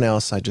everyone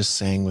else, I just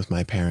sang with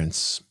my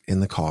parents in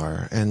the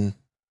car. And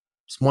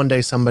one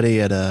day somebody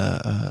at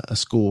a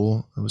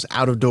school, it was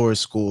out of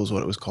doors school is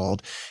what it was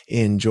called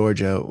in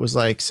Georgia, was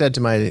like, said to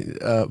my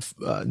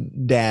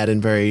dad in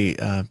very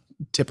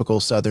typical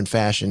Southern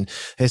fashion,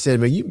 they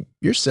said, well,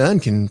 your son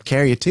can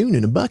carry a tune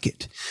in a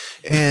bucket.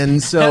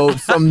 And so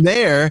from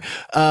there,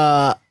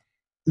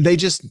 they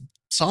just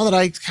saw that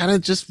I kind of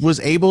just was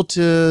able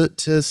to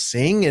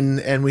sing,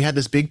 and we had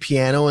this big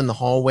piano in the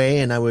hallway,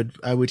 and I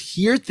would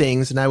hear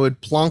things and I would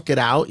plunk it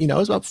out. I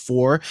was about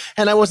 4,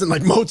 and I wasn't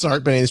like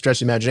Mozart by any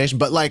stretch of the imagination,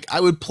 but like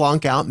I would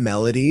plunk out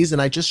melodies, and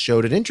I just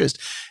showed it interest.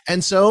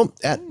 And so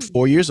at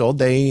 4 years old,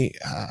 they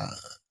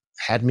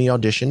had me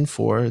audition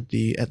for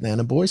the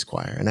Atlanta Boys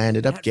Choir, and I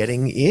ended up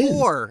getting in.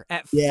 4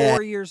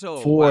 years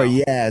old. 4, wow.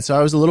 yeah. So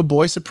I was a little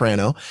boy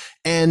soprano,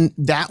 and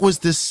that was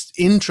this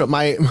intro.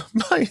 My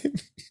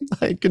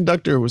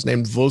conductor was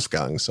named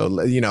Wolfgang, so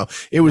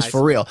it was nice.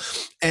 For real.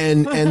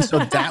 And so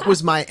that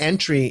was my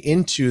entry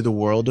into the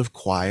world of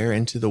choir,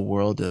 into the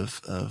world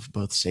of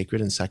both sacred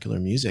and secular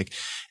music.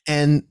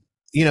 And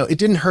it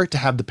didn't hurt to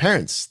have the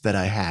parents that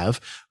I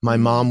have. My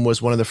mom was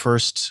one of the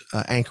first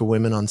anchor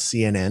women on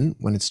CNN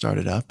when it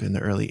started up in the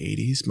early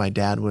 80s. My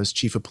dad was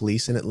chief of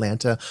police in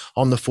Atlanta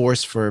on the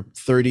force for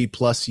 30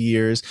 plus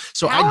years.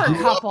 So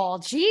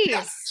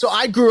Jeez.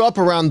 I grew up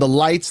around the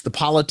lights, the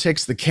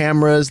politics, the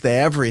cameras, the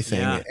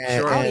everything.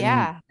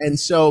 Yeah, and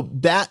so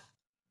that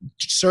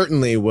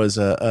certainly was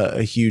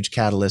a huge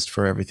catalyst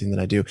for everything that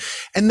I do.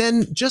 And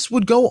then just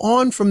would go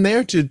on from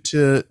there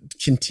to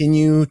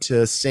continue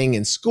to sing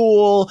in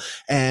school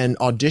and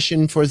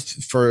audition for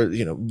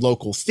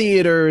local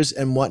theaters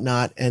and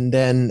whatnot. And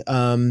then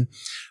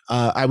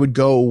I would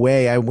go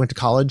away. I went to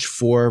college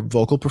for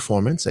vocal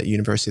performance at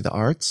University of the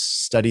Arts,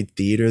 studied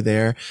theater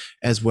there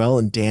as well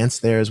and dance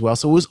there as well.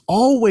 So it was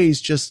always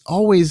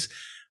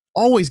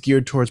always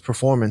geared towards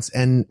performance.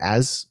 And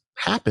as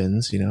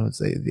happens, it's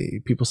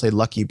the people say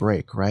lucky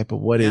break, right? But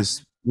what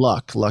is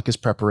luck? Luck is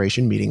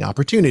preparation meeting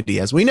opportunity,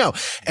 as we know.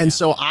 And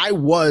so I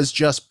was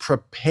just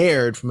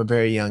prepared from a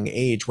very young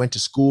age, went to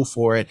school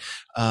for it,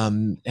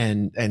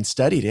 and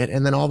studied it.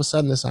 And then all of a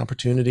sudden this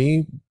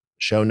opportunity,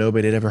 show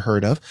nobody had ever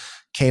heard of,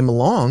 came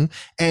along.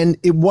 And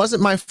it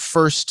wasn't my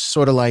first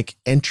sort of like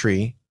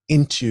entry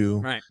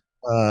into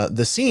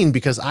the scene,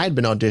 because I'd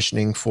been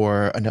auditioning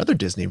for another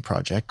Disney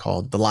project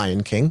called The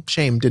Lion King.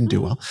 Shame, didn't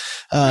do well.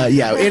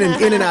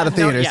 In and out of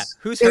theaters.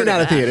 Who's in heard and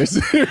out of of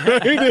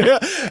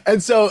theaters.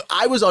 And so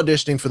I was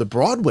auditioning for the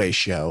Broadway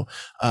show,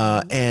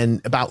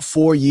 and about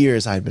 4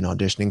 years I'd been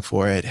auditioning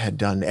for it, had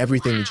done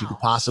everything that you could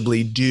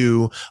possibly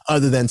do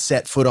other than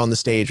set foot on the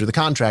stage with a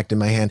contract in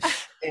my hand.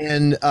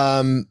 And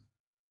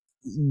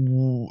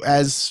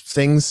as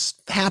things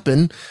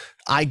happen,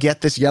 I get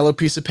this yellow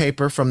piece of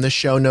paper from this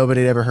show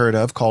nobody had ever heard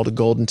of called a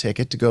golden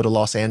ticket to go to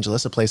Los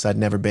Angeles, a place I'd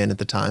never been at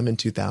the time, in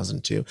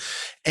 2002.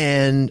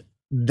 And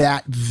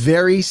that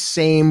very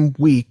same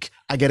week,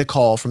 I get a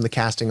call from the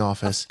casting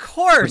office. Of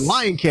course.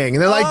 Lion King.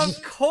 And they're like,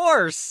 of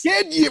course.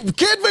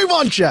 Kid, we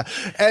want you.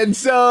 And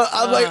so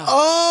I'm like,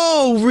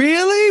 oh,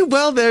 really?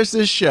 Well, there's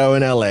this show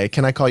in LA.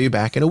 Can I call you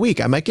back in a week?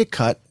 I might get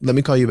cut. Let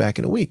me call you back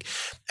in a week.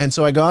 And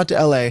so I go out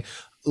to LA.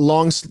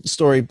 Long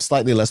story,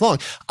 slightly less long.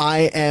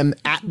 I am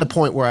at the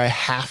point where I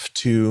have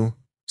to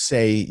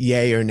say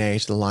yay or nay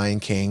to The Lion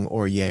King,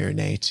 or yay or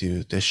nay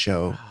to this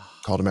show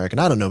called American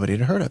Idol nobody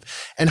had heard of.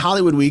 And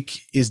Hollywood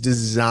Week is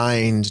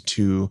designed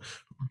to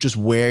just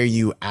wear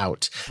you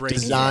out,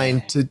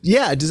 designed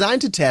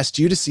to test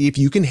you to see if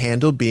you can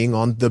handle being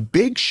on the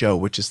big show,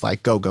 which is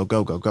like go, go,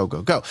 go, go, go,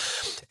 go, go.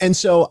 And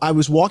so I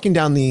was walking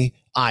down the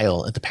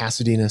aisle at the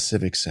Pasadena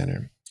Civic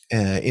Center,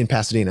 in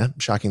Pasadena,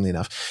 shockingly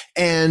enough.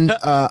 And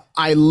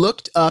I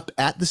looked up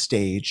at the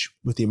stage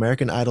with the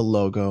American Idol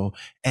logo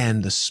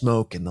and the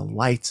smoke and the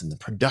lights and the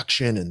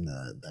production and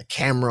the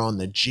camera on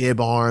the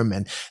jib arm.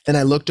 And then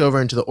I looked over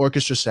into the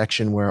orchestra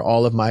section where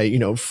all of my,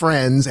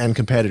 friends and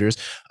competitors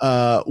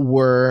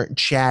were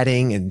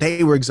chatting, and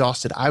they were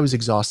exhausted. I was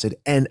exhausted.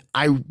 And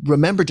I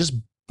remember just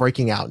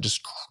breaking out,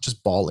 just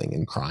bawling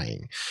and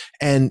crying.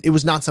 And it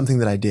was not something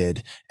that I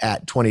did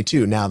at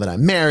 22. Now that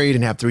I'm married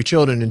and have 3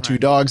 children and 2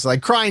 dogs,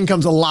 like crying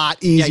comes a lot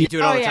easier. Yeah, you do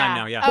it all the time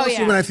now. Yeah.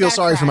 Mostly when I feel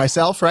sorry for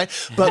myself, right?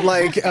 But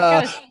like,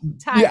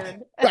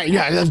 tired.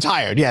 I'm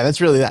tired. Yeah,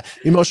 that's really that.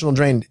 Emotional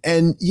drained.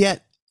 And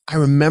yet I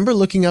remember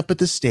looking up at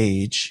the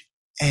stage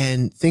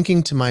and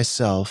thinking to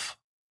myself,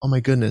 oh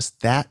my goodness,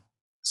 that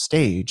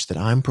stage that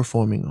I'm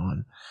performing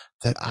on,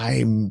 that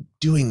I'm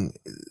doing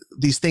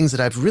these things that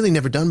I've really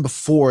never done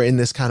before in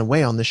this kind of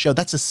way on the show.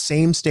 That's the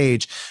same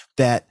stage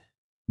that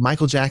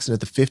Michael Jackson at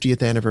the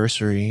 50th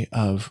anniversary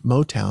of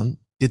Motown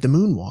did the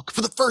moonwalk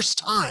for the first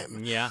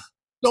time. Yeah.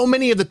 So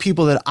many of the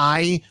people that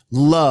I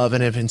love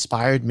and have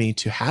inspired me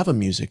to have a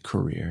music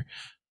career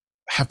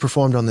have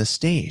performed on this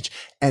stage.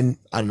 And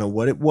I don't know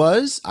what it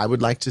was. I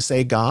would like to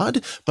say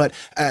God, but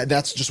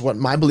that's just what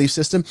my belief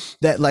system,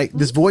 that like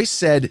this voice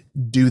said,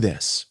 do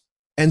this.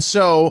 And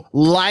so,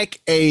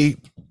 like a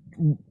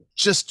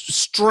just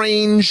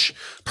strange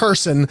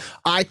person,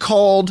 I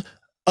called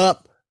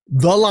up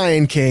The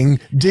Lion King,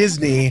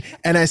 Disney,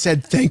 and I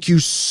said, thank you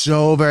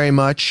so very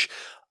much.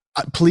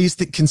 Please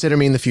consider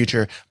me in the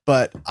future,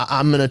 but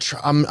I'm going to try.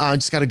 I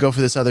just got to go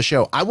for this other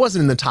show. I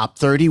wasn't in the top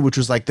 30, which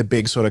was like the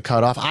big sort of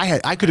cutoff.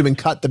 I could have been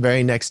cut the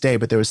very next day,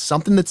 but there was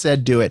something that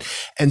said do it.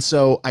 And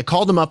so I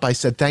called them up. I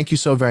said, thank you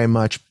so very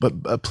much,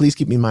 but please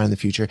keep me in mind in the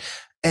future.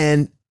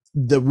 And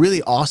the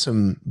really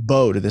awesome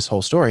bow to this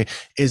whole story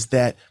is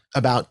that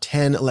about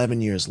 10,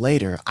 11 years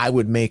later, I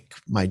would make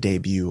my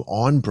debut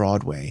on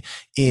Broadway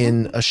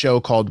in a show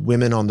called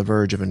Women on the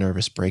Verge of a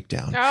Nervous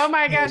Breakdown. Oh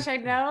my gosh, I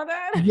know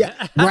that.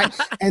 Yeah, right.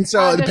 And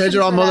so the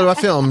Pedro Almodovar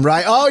film,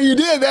 right? Oh, you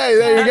did.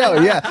 There you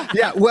go.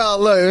 Yeah. Well,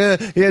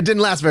 look, it didn't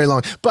last very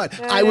long, but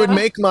I would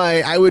make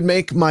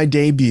my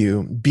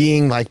debut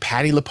being like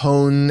Patti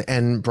LuPone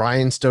and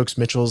Brian Stokes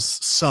Mitchell's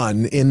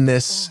son in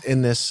this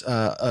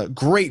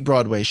great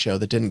Broadway show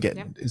that didn't get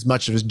as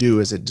much of his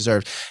due as it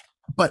deserved.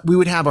 But we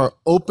would have our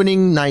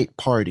opening night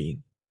party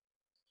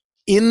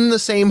in the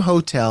same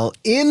hotel,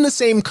 in the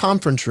same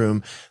conference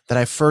room that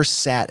I first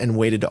sat and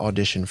waited to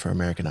audition for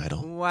American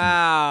Idol.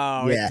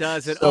 Wow, Yeah. It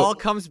does. It So all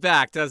comes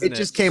back, doesn't it? It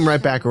just came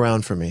right back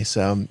around for me.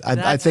 So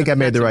I think I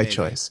made the right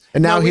amazing. choice.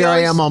 And now here I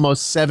am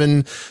almost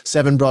seven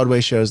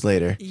Broadway shows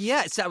later.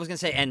 Yes, I was gonna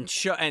say, and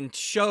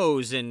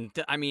shows, and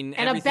I mean,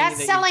 And a everything that you've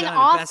best-selling done,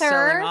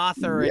 author. a best-selling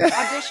author, and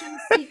Audition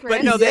secret.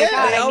 But no, they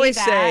I always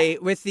need say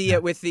with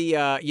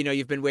the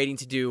you've been waiting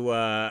to do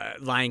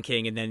Lion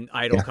King and then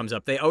Idol comes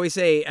up. They always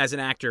say as an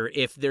actor,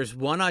 if there's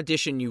one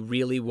audition you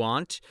really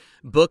want,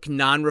 book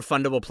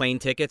non-refundable plane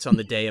tickets on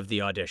the day of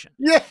the audition.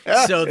 Yeah.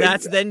 So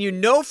then you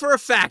know for a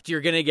fact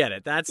you're gonna get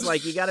it. That's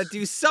like you got to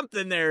do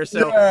something there.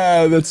 So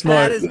yeah, that's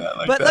smart. Is Is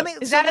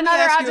that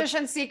another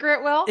audition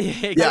secret, Will?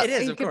 It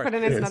is, You of could course. put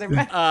it in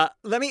another.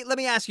 Let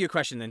me ask you a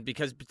question then,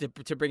 because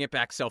to bring it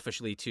back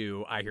selfishly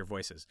to I Hear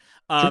Voices.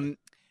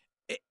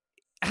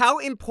 How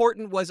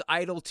important was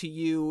Idol to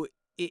you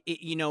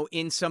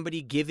in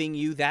somebody giving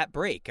you that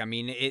break? I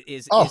mean,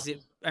 is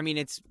it? I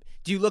mean,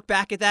 do you look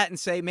back at that and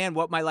say, man,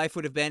 what my life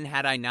would have been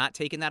had I not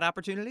taken that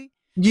opportunity?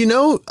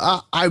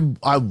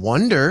 I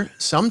wonder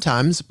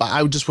sometimes, but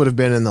I just would have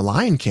been in The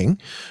Lion King.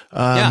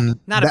 Not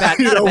a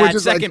bad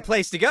second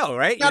place to go,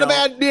 right? Not a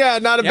bad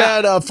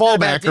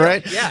fallback,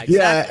 right? Yeah,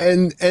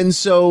 exactly. And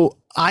so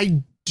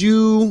I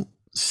do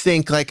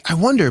think, like, I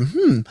wonder,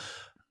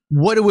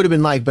 what it would have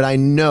been like. But I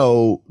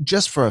know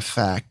just for a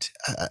fact,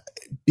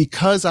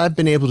 because I've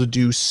been able to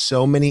do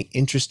so many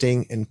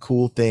interesting and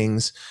cool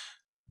things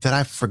that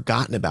I've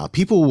forgotten about.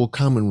 People will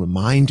come and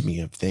remind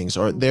me of things.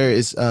 Or there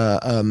is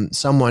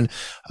someone,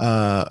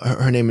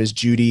 her name is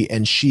Judy,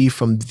 and she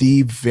from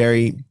the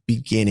very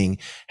beginning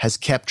has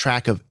kept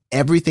track of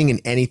everything and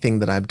anything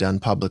that I've done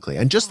publicly,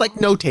 and just like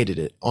notated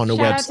it on a website.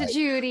 Shout out to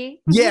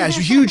Judy. Yeah, it's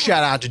a huge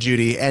shout out to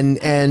Judy. And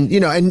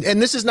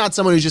this is not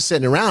someone who's just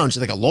sitting around.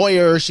 She's like a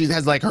lawyer. She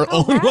has like her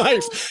own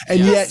life. And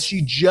yet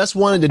she just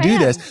wanted to do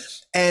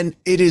this. And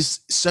it is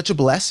such a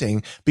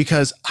blessing,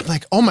 because I'm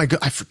like, oh my God,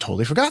 I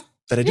totally forgot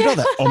that I did all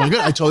that. Oh my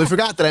God, I totally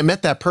forgot that I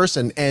met that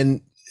person.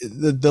 And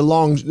the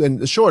long and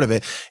the short of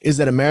it is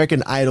that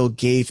American Idol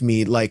gave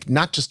me, like,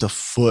 not just a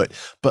foot,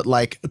 but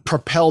like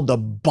propelled a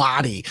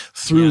body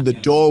through the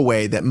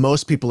doorway that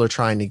most people are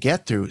trying to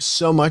get through.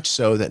 So much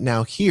so that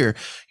now here,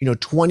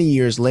 20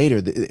 years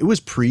later, it was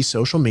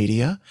pre-social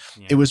media.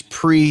 Yeah. It was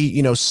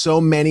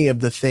so many of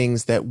the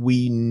things that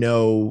we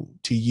know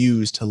to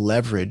use to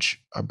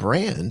leverage a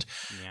brand.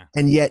 Yeah.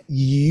 And yet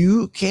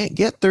you can't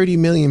get 30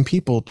 million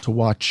people to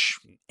watch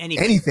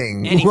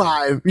anything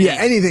live. Yeah,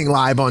 anything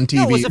live on TV.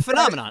 No, it was a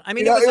phenomenon. I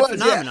mean, it was a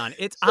phenomenon.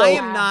 Yeah. I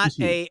am not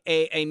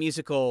a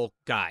musical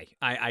guy.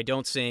 I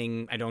don't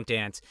sing. I don't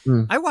dance.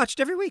 I watched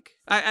every week.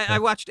 I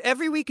watched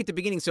every week at the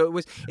beginning. So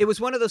it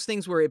was one of those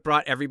things where it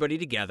brought everybody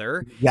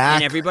together,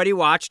 and everybody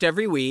watched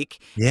every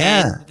week.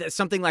 Yeah, and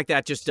something like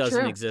that just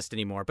doesn't exist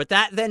anymore. But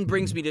that then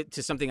brings me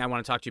to something I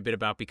want to talk to you a bit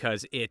about,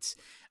 because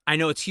I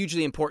know it's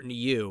hugely important to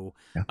you,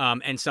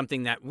 and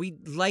something that we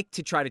like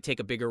to try to take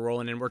a bigger role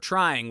in, and we're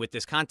trying with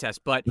this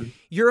contest. But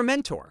you're a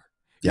mentor.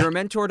 You're a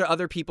mentor to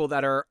other people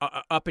that are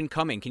up and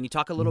coming. Can you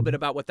talk a little bit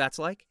about what that's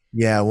like?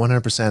 Yeah,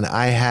 100%.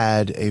 I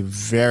had a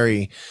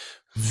very,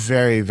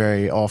 very,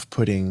 very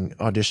off-putting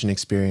audition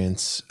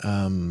experience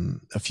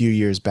a few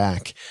years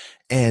back.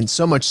 And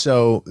so much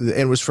so,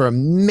 it was for a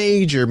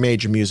major,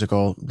 major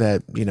musical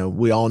that,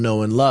 we all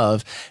know and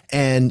love.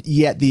 And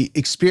yet the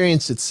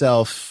experience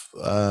itself,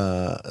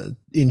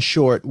 in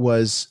short,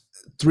 was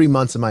 3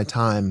 months of my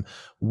time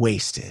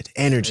wasted,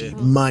 energy,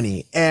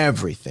 money,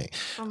 everything.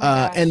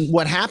 And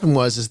what happened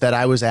is that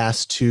I was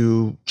asked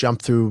to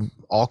jump through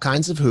all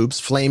kinds of hoops,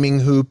 flaming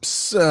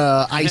hoops,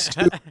 ice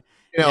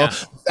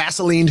hoops,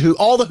 Vaseline hoop,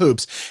 all the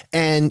hoops.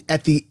 And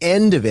at the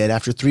end of it,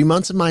 after 3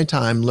 months of my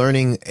time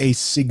learning a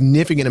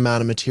significant amount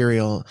of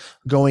material,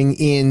 going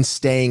in,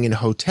 staying in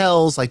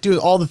hotels, like doing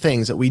all the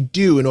things that we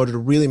do in order to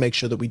really make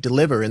sure that we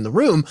deliver in the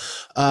room,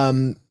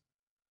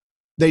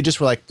 they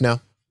just were like,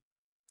 no.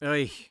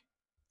 Oy.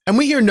 And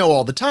we hear no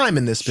all the time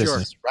in this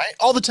business, right?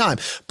 All the time.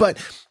 But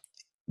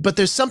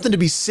there's something to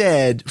be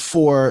said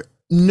for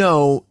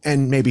no,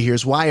 and maybe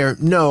here's why, or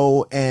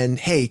no, and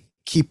hey,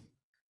 keep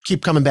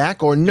coming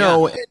back, or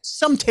no,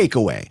 some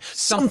takeaway.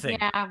 Something.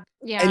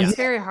 Yeah, it's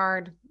very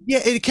hard. Yeah,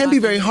 it can be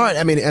very hard.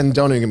 I mean, and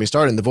don't even get me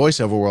started in the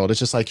voiceover world.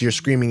 It's just like you're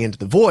screaming into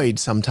the void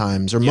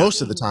sometimes, or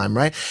most of the time,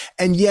 right?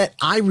 And yet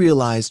I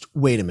realized,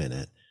 wait a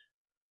minute.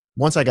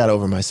 Once I got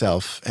over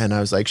myself and I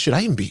was like, should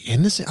I even be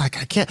in this? Like,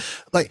 I can't,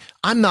 like,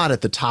 I'm not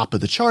at the top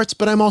of the charts,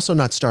 but I'm also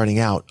not starting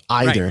out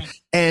either.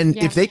 Right. And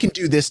if they can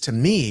do this to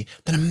me,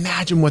 then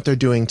imagine what they're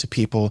doing to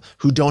people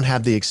who don't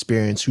have the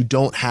experience, who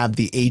don't have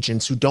the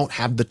agents, who don't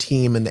have the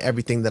team and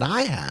everything that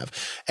I have.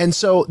 And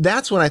so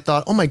that's when I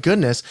thought, oh my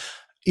goodness,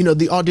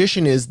 the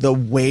audition is the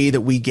way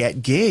that we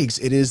get gigs.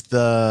 It's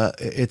the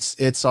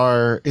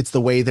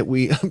way that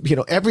we,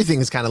 everything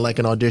is kind of like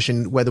an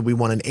audition, whether we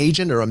want an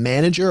agent or a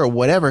manager or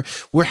whatever.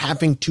 We're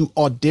having to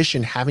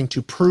audition, having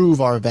to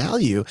prove our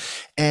value.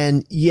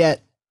 And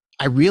yet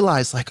I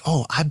realized, like,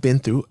 oh, I've been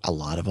through a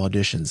lot of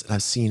auditions and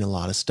I've seen a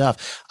lot of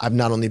stuff. I've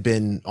not only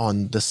been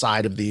on the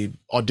side of the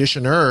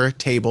auditioner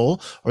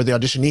table, or the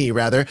auditionee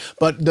rather,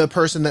 but the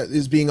person that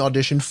is being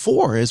auditioned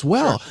for as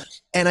well. Sure.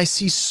 And I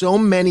see so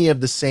many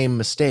of the same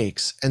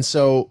mistakes. And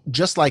so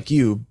just like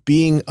you,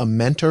 being a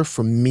mentor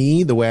for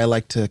me, the way I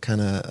like to kind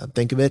of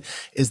think of it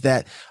is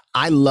that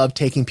I love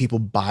taking people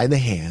by the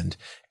hand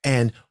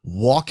and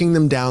walking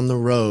them down the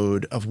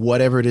road of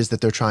whatever it is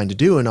that they're trying to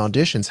do in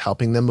auditions,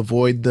 helping them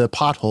avoid the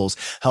potholes,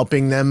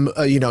 helping them,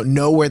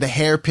 know where the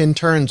hairpin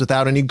turns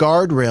without any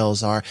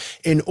guardrails are,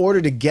 in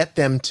order to get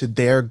them to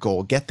their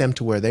goal, get them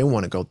to where they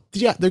want to go.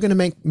 Yeah, they're going to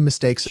make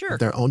mistakes of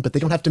their own, but they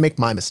don't have to make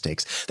my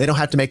mistakes. They don't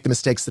have to make the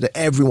mistakes that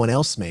everyone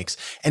else makes.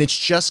 And it's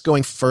just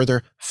going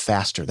further,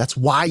 faster. That's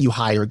why you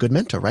hire a good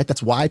mentor, right?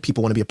 That's why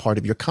people want to be a part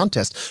of your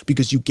contest,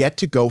 because you get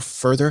to go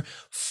further,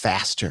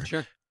 faster.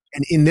 Sure.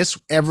 And in this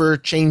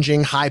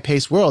ever-changing,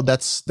 high-paced world,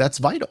 that's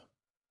vital.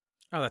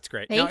 Oh, that's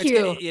great. Thank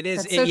you. It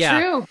is. That's so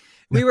true.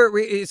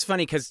 It's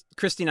funny because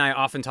Christy and I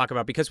often talk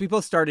about, because we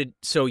both started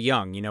so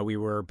young, we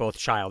were both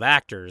child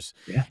actors.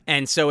 Yeah.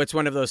 And so it's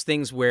one of those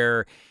things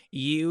where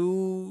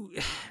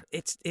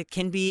it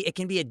can be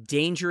a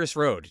dangerous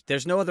road.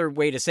 There's no other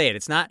way to say it.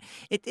 It's not,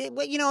 it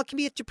can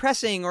be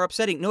depressing or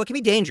upsetting. No, it can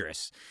be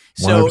dangerous.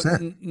 So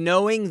 100%.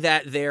 Knowing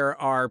that there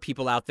are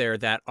people out there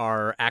that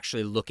are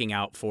actually looking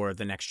out for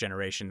the next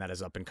generation that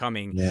is up and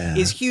coming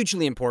is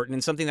hugely important,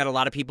 and something that a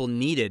lot of people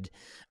needed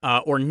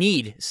or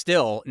need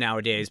still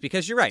nowadays,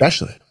 because you're right.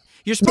 Especially.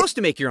 You're supposed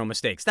to make your own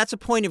mistakes. That's a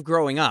point of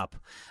growing up,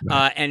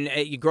 and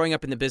you growing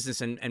up in the business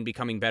and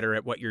becoming better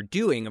at what you're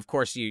doing. Of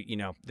course,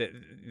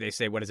 they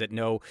say, what is it?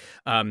 No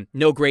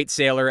great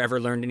sailor ever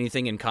learned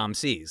anything in calm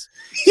seas.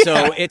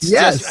 So it's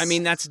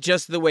that's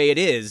just the way it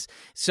is.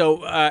 So,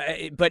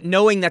 but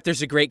knowing that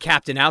there's a great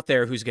captain out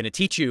there who's going to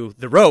teach you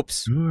the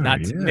ropes,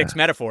 not to mix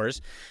metaphors,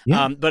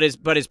 but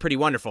is pretty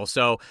wonderful.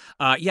 So,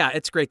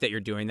 it's great that you're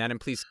doing that, and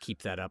please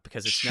keep that up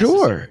because it's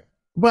necessary.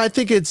 Well, I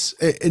think it's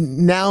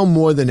now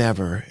more than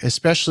ever,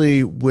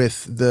 especially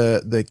with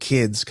the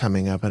kids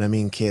coming up. And I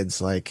mean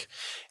kids like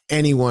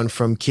anyone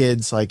from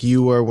kids like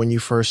you were when you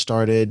first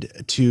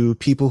started to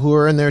people who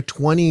are in their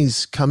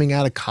 20s coming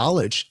out of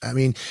college. I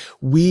mean,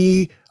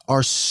 we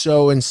are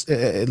so,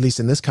 at least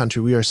in this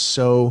country, we are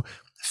so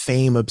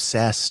fame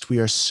obsessed. We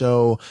are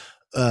so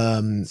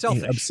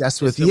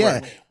obsessed with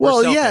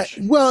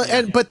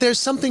but there's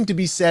something to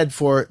be said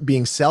for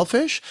being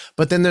selfish,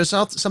 but then there's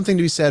also something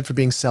to be said for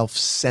being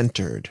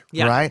self-centered,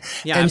 right?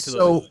 And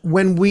absolutely. So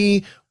when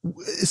we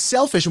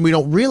selfish and we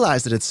don't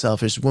realize that it's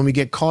selfish, when we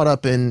get caught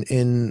up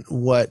in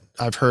what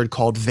I've heard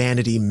called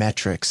vanity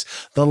metrics,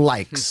 the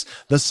likes,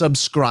 the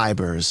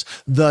subscribers,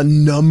 the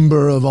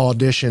number of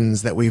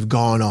auditions that we've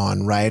gone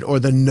on, right? Or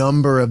the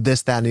number of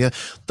this, that, and the other.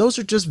 Those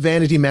are just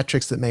vanity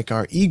metrics that make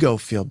our ego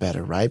feel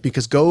better, right?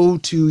 Because go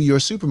to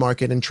your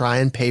supermarket and try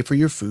and pay for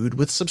your food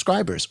with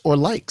subscribers or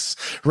likes,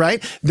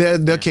 right?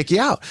 They'll kick you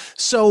out.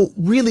 So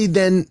really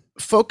then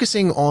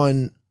focusing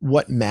on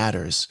what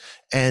matters.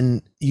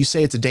 And you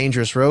say it's a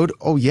dangerous road.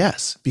 Oh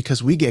yes,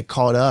 because we get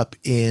caught up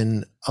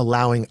in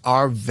allowing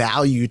our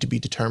value to be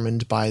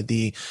determined by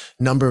the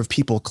number of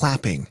people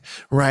clapping,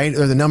 right?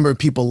 Or the number of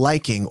people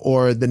liking,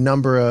 or the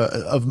number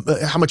of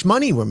how much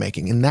money we're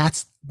making. And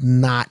that's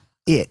not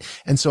it.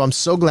 And so I'm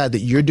so glad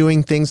that you're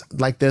doing things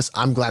like this.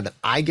 I'm glad that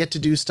I get to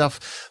do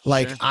stuff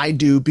like I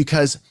do,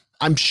 because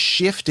I'm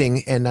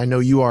shifting, and I know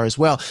you are as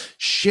well,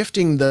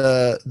 shifting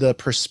the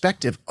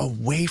perspective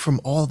away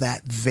from all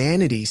that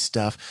vanity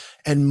stuff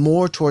and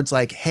more towards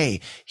like, hey,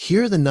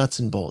 here are the nuts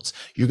and bolts.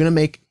 You're going to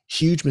make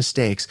huge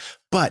mistakes,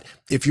 but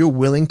if you're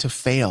willing to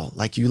fail,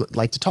 like you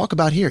like to talk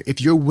about here,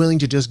 if you're willing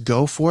to just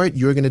go for it,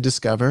 you're going to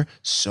discover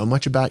so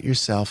much about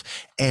yourself.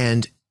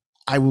 And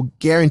I will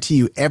guarantee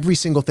you every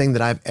single thing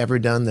that I've ever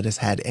done that has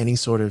had any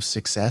sort of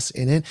success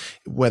in it,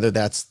 whether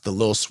that's the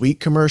Little Sweet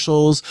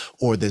commercials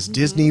or this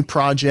Disney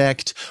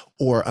project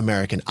or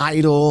American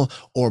Idol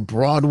or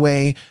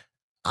Broadway,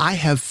 I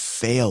have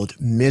failed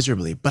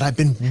miserably, but I've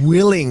been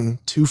willing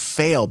to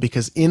fail,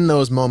 because in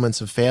those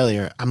moments of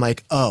failure, I'm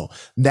like, oh,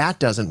 that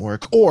doesn't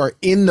work. Or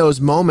in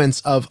those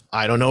moments of,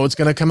 I don't know what's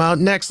going to come out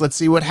next, let's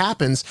see what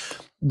happens.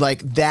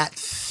 Like that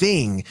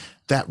thing,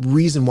 that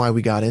reason why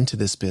we got into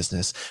this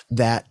business,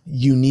 that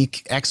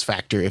unique X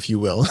factor, if you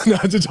will,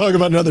 not to talk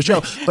about another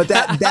show, but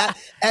that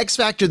X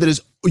factor that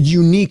is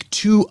unique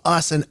to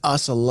us and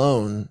us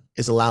alone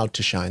is allowed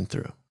to shine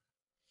through.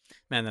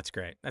 Man, that's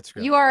great. That's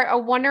great. You are a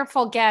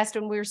wonderful guest,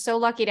 and we're so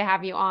lucky to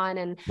have you on.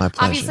 And my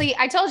pleasure. Obviously,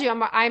 I told you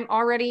I'm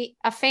already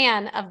a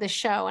fan of the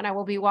show, and I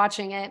will be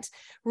watching it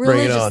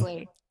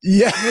religiously.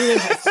 Yeah.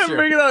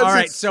 Bring it on. All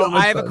right. So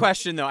I have a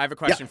question, though. I have a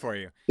question for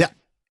you. Yeah.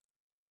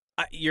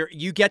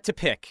 You get to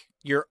pick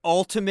your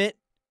ultimate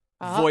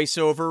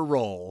voiceover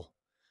role.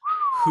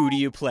 Who do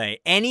you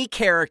play? Any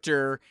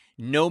character,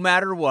 no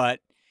matter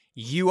what,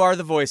 you are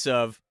the voice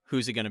of.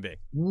 Who's it going to be?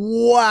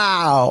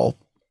 Wow.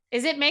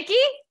 Is it Mickey?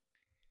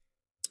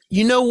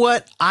 You know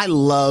what? I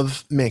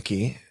love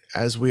Mickey,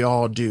 as we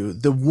all do.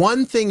 The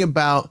one thing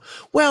about,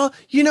 well,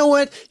 you know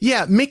what?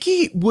 Yeah,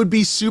 Mickey would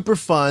be super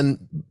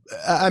fun.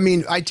 I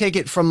mean, I take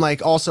it from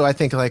like, also, I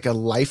think like a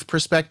life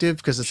perspective,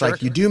 because it's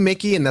like you do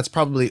Mickey and that's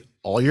probably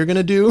all you're going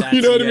to do. You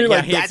know what I mean?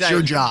 Like that's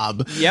your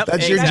job. Yep.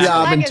 That's your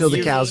job until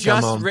the cows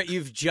come home.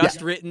 You've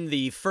just written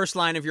the first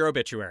line of your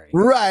obituary.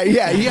 Right.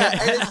 Yeah. Yeah.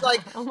 And it's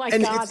like, oh my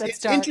God,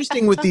 it's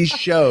interesting with these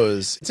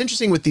shows. It's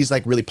interesting with these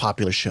like really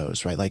popular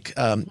shows, right? Like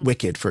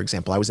Wicked, for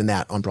example. I was in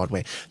that on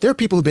Broadway. There are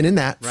people who've been in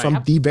that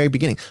from the very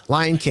beginning.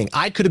 Lion King.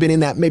 I could have been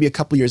in that maybe a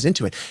couple years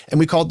into it. And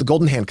we called it the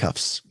Golden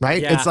Handcuffs,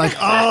 right? Yeah. It's like,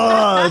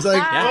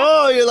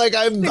 oh, you're like,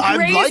 I'm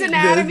Grey's like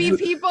Anatomy this.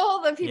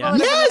 people, the people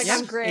that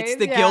have Grey's. It's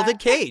the Gilded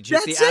Cage.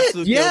 It's the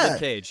absolute Gilded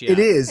Cage. Yeah. It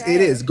is.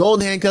 It is.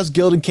 Golden Handcuffs,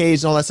 Gilded Cage,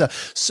 and all that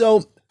stuff.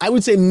 So I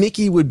would say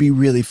Mickey would be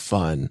really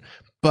fun,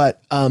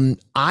 but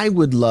I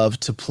would love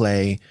to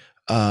play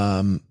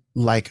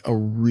like a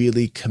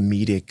really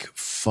comedic,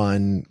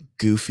 fun,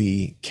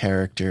 goofy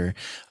character.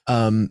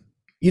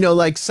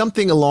 like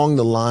something along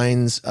the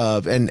lines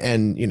of,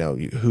 and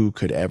who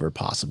could ever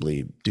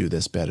possibly do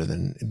this better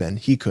than Ben?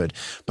 He could,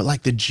 but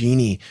like the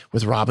Genie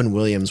with Robin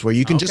Williams, where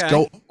you can just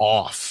go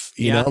off,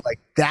 you know, like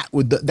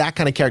that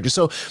kind of character.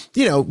 So,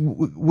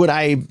 would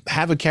I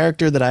have a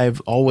character that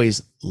I've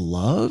always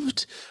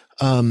loved?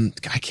 I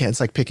can't. It's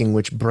like picking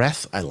which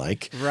breath I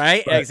like.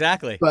 Right.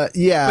 Exactly. But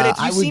yeah, but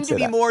if you seem to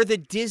be more the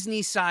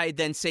Disney side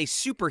than say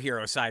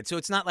superhero side, so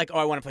it's not like, oh,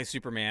 I want to play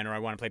Superman or I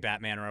want to play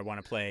Batman or I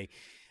want to play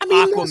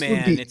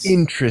Aquaman. Would be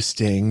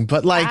interesting,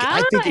 but like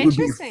I think it would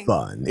be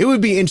fun. It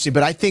would be interesting,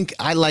 but I think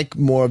I like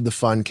more of the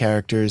fun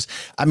characters.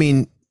 I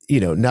mean,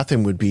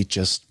 nothing would beat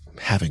just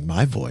having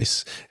my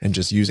voice and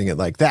just using it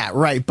like that,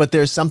 right? But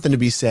there's something to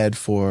be said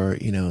for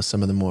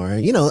some of the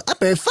more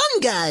upper fun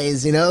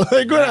guys. I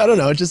don't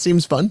know. It just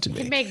seems fun to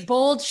me. You make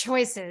bold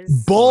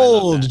choices.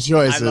 Bold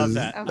choices. I love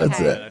that. Okay. That's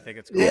it. I think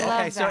it's cool.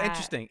 Okay, so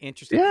interesting.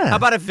 Yeah. How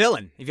about a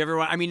villain? If you ever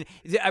want, I mean,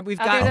 we've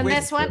got other than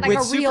this one, like with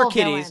a Super real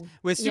Kitties. villain.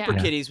 With Super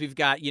Kitties, we've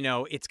got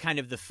it's kind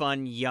of the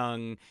fun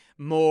young.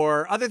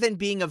 More other than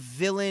being a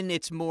villain,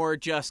 it's more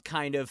just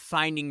kind of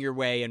finding your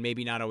way and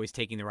maybe not always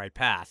taking the right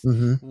path.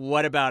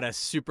 What about a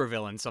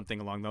supervillain?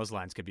 Something along those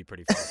lines could be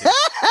pretty fun.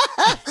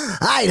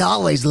 I'd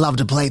always love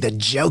to play the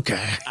Joker.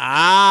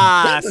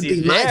 That would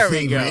be my there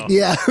favorite. we go.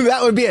 Yeah,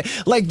 that would be it.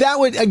 Like that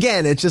would,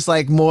 again, it's just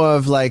like more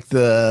of like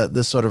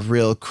the sort of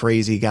real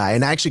crazy guy.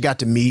 And I actually got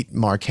to meet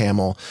Mark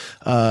Hamill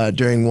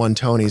during one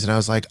Tony's, and I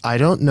was like, I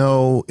don't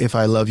know if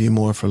I love you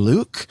more for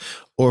Luke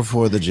or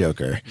for the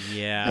Joker.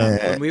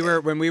 Yeah.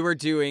 When we were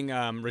doing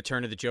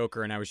Return of the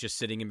Joker, and I was just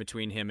sitting in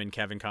between him and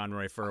Kevin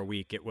Conroy for a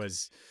week, it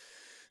was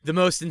the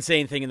most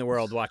insane thing in the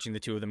world watching the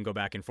two of them go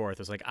back and forth.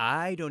 I was like,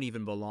 I don't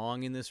even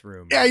belong in this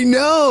room. I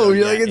know. So,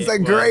 You're like, it's the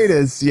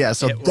greatest. Yeah.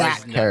 So it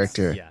that was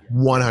character, nuts.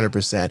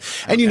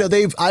 100%.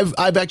 And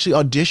I've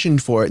actually auditioned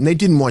for it, and they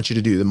didn't want you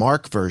to do the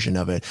Mark version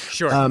of it.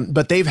 Sure.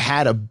 But they've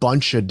had a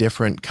bunch of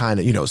different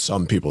kind of,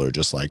 some people are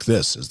just like,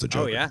 this is the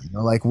Joker. Oh yeah.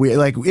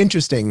 Like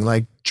interesting,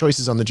 like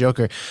choices on the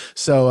Joker.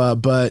 So,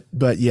 but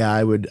yeah,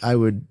 I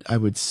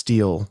would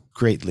steal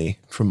greatly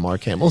from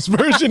Mark Hamill's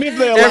version if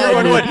they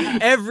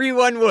allowed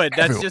Everyone would.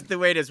 That's just the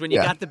way it is. When you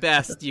got the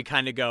best, you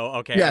kind of go,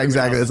 okay. Yeah,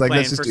 exactly. It's like,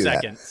 let's just do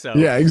second, that. So.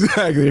 Yeah,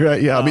 exactly.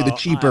 Right. Yeah, I'll be the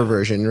cheaper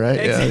version, right?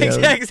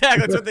 Exactly.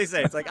 That's what they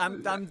say. It's like,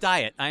 I'm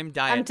diet. I'm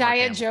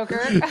diet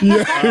Joker.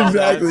 Yeah,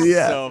 exactly.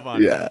 Yeah. So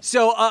fun. Yeah.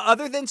 So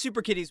other than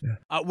Super Kitties,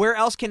 where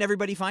else can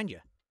everybody find you?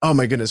 Oh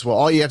my goodness. Well,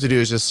 all you have to do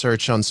is just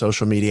search on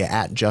social media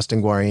at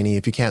Justin Guarini.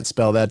 If you can't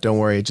spell that, don't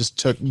worry.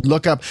 Just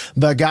look up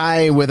the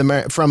guy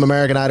from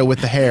American Idol with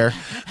the hair.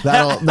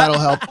 That'll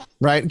help,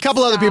 right? A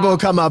couple other people will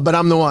come up, but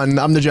I'm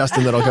the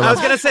Justin that'll come up. I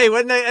was gonna say,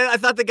 I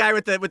thought the guy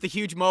with the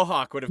huge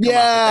mohawk would have come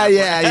up.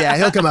 Yeah.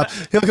 He'll come up.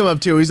 He'll come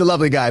up too. He's a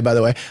lovely guy, by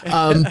the way.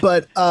 And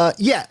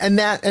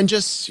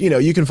just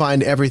you can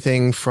find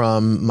everything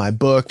from my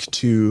book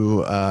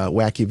to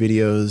wacky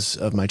videos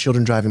of my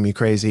children driving me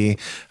crazy,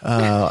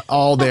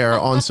 all there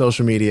on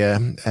social media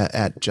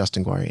at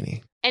Justin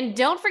Guarini. And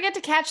don't forget to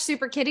catch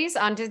Super Kitties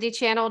on Disney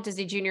Channel,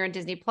 Disney Junior, and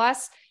Disney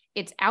Plus.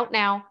 It's out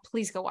now.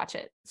 Please go watch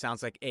it.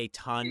 Sounds like a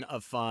ton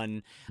of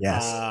fun.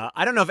 Yes.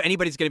 I don't know if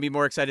anybody's going to be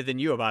more excited than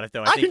you about it,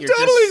 though. I think I'm you're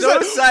totally just so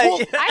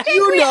excited. psyched. I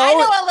think I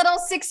know a little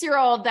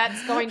 6-year-old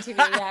that's going to be,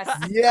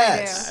 yes.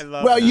 Yes. I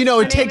love well,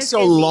 that. it takes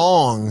so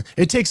long.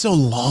 It takes so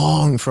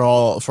long for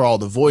all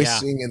the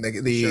voicing and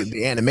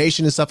the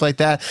animation and stuff like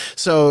that.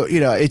 So,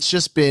 it's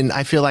just been,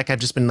 I feel like I've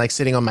just been like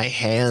sitting on my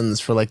hands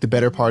for like the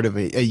better part of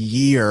a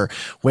year,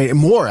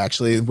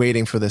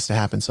 waiting for this to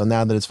happen. So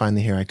now that it's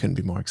finally here, I couldn't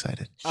be more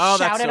excited. Oh,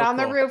 that's Shout it so on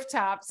cool. the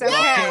rooftops.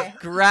 Okay.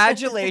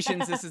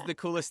 Congratulations. This is the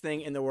coolest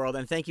thing in the world.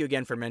 And thank you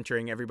again for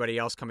mentoring everybody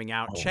else coming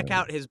out. Check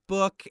out his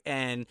book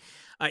and,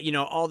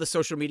 all the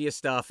social media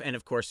stuff. And,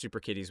 of course, Super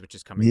Kitties, which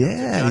is coming out.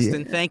 So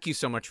Justin, thank you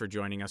so much for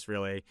joining us,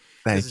 really.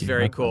 This is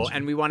very cool.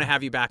 And we want to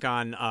have you back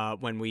on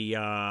when we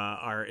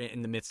are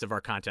in the midst of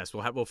our contest.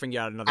 We'll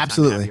figure out another time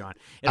to have you on.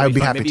 I would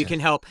be happy Maybe to. you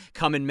can help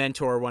come and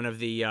mentor one of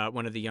the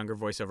younger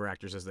voiceover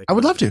actors as they I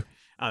would love to.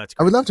 Oh, that's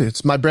great. I would love to.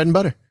 It's my bread and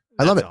butter.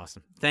 I love it. That's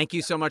awesome. Thank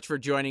you so much for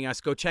joining us.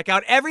 Go check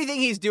out everything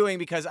he's doing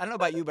because I don't know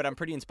about you, but I'm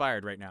pretty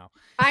inspired right now.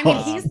 I mean,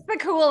 he's the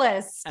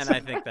coolest. And I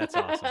think that's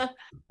awesome.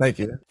 Thank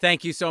you.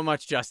 Thank you so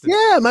much, Justin.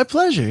 Yeah, my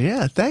pleasure.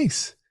 Yeah,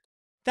 thanks.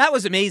 That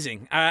was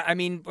amazing. I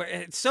mean,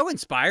 it's so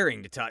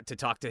inspiring to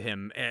talk to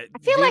him. I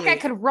feel like I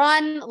could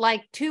run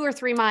like 2 or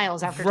 3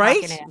 miles after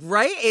talking to him.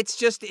 Right?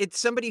 It's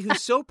somebody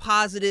who's so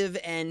positive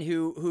and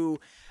who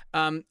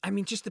I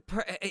mean, just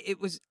it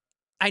was.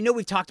 I know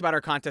we've talked about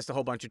our contest a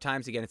whole bunch of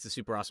times. Again, it's the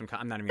super awesome.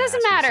 I'm not even going to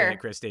ask you to say it,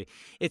 Christy.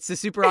 It's the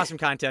super awesome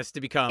contest to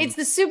become. It's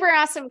the super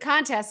awesome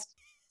contest.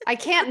 I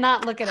can't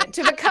not look at it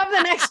to become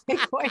the next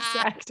big voice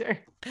actor.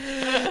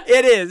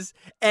 It is,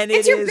 and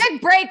it's your big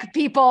break,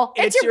 people.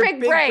 It's your big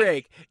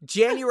break.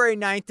 January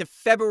 9th to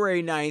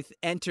February 9th.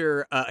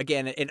 Enter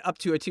again in up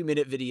to a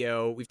 2-minute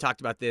video. We've talked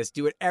about this.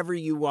 Do whatever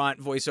you want,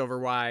 voiceover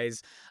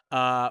wise.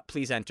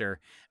 Please enter.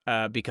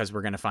 Because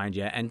we're going to find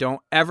you. And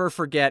don't ever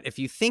forget, if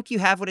you think you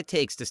have what it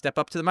takes to step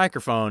up to the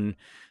microphone,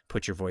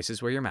 put your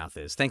voices where your mouth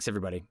is. Thanks,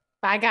 everybody.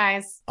 Bye,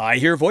 guys. I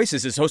Hear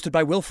Voices is hosted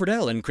by Will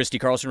Friedle and Christy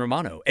Carlson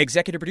Romano.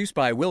 Executive produced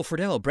by Will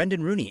Friedle,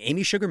 Brendan Rooney,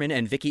 Amy Sugarman,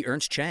 and Vicky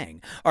Ernst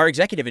Chang. Our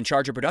executive in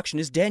charge of production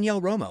is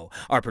Danielle Romo.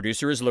 Our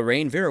producer is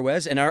Lorraine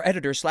Viruez, and our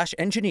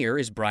editor/engineer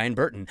is Brian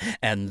Burton.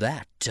 And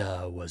that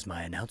was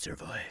my announcer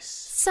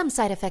voice. Some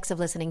side effects of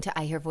listening to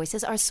I Hear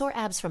Voices are sore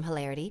abs from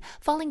hilarity,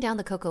 falling down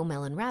the Coco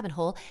Melon rabbit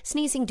hole,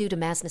 sneezing due to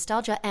mass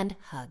nostalgia, and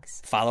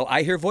hugs. Follow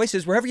I Hear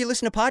Voices wherever you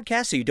listen to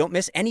podcasts so you don't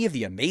miss any of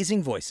the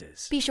amazing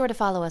voices. Be sure to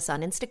follow us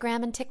on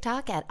Instagram and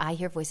TikTok at I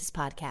Hear Voices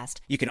Podcast.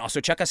 You can also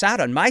check us out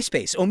on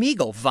MySpace,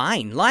 Omegle,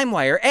 Vine,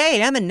 LimeWire,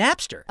 AIM, and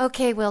Napster.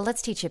 Okay, Will,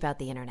 let's teach you about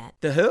the internet.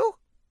 The who?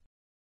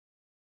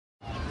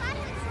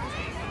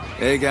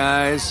 Hey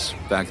guys,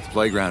 back at the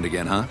playground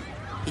again, huh?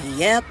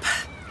 Yep.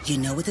 You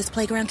know what this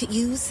playground could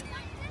use?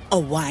 A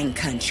wine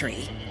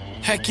country.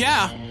 Heck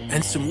yeah,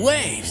 and some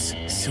waves,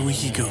 so we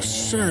could go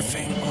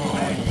surfing. Oh,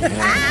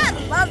 yeah.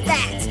 Love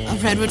that. A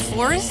redwood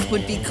forest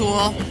would be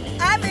cool.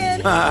 I'm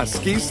in.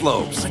 Ski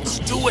slopes. Let's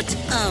do it.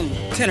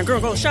 Can a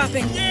girl go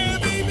shopping? Yeah,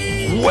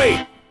 baby.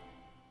 Wait!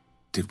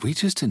 Did we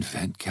just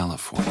invent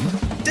California?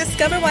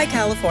 Discover why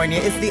California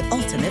is the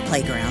ultimate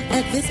playground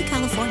at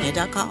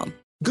visitcalifornia.com.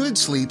 Good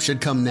sleep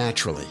should come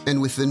naturally, and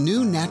with the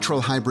new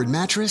Natural Hybrid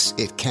mattress,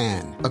 it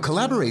can. A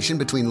collaboration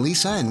between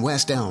Lisa and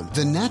West Elm,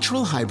 the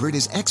Natural Hybrid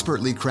is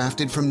expertly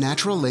crafted from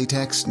natural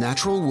latex,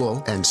 natural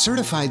wool, and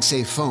certified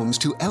safe foams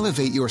to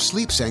elevate your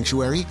sleep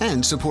sanctuary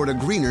and support a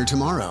greener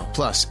tomorrow.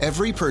 Plus,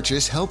 every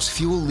purchase helps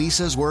fuel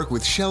Lisa's work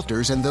with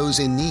shelters and those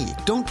in need.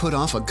 Don't put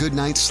off a good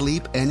night's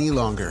sleep any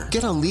longer.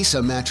 Get a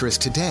Lisa mattress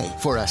today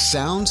for a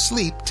sound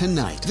sleep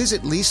tonight.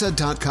 Visit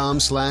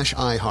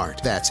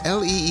lisa.com/iHeart. That's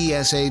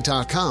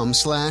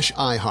LEESA.com/iHeart.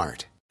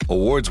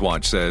 Awards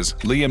Watch says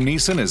Liam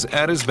Neeson is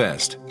at his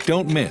best.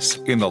 Don't miss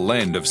In the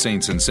Land of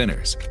Saints and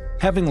Sinners.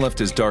 Having left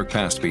his dark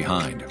past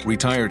behind,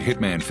 retired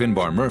hitman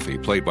Finbar Murphy,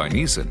 played by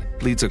Neeson,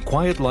 leads a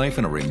quiet life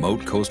in a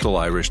remote coastal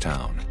Irish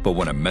town. But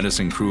when a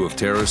menacing crew of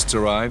terrorists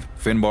arrive,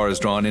 Finbar is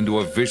drawn into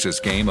a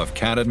vicious game of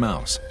cat and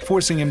mouse,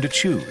 forcing him to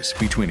choose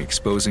between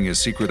exposing his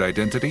secret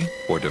identity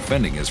or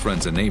defending his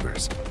friends and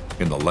neighbors.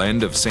 In the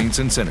Land of Saints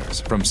and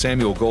Sinners, from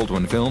Samuel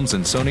Goldwyn Films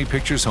and Sony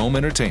Pictures Home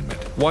Entertainment.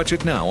 Watch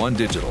it now on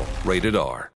digital. Rated R.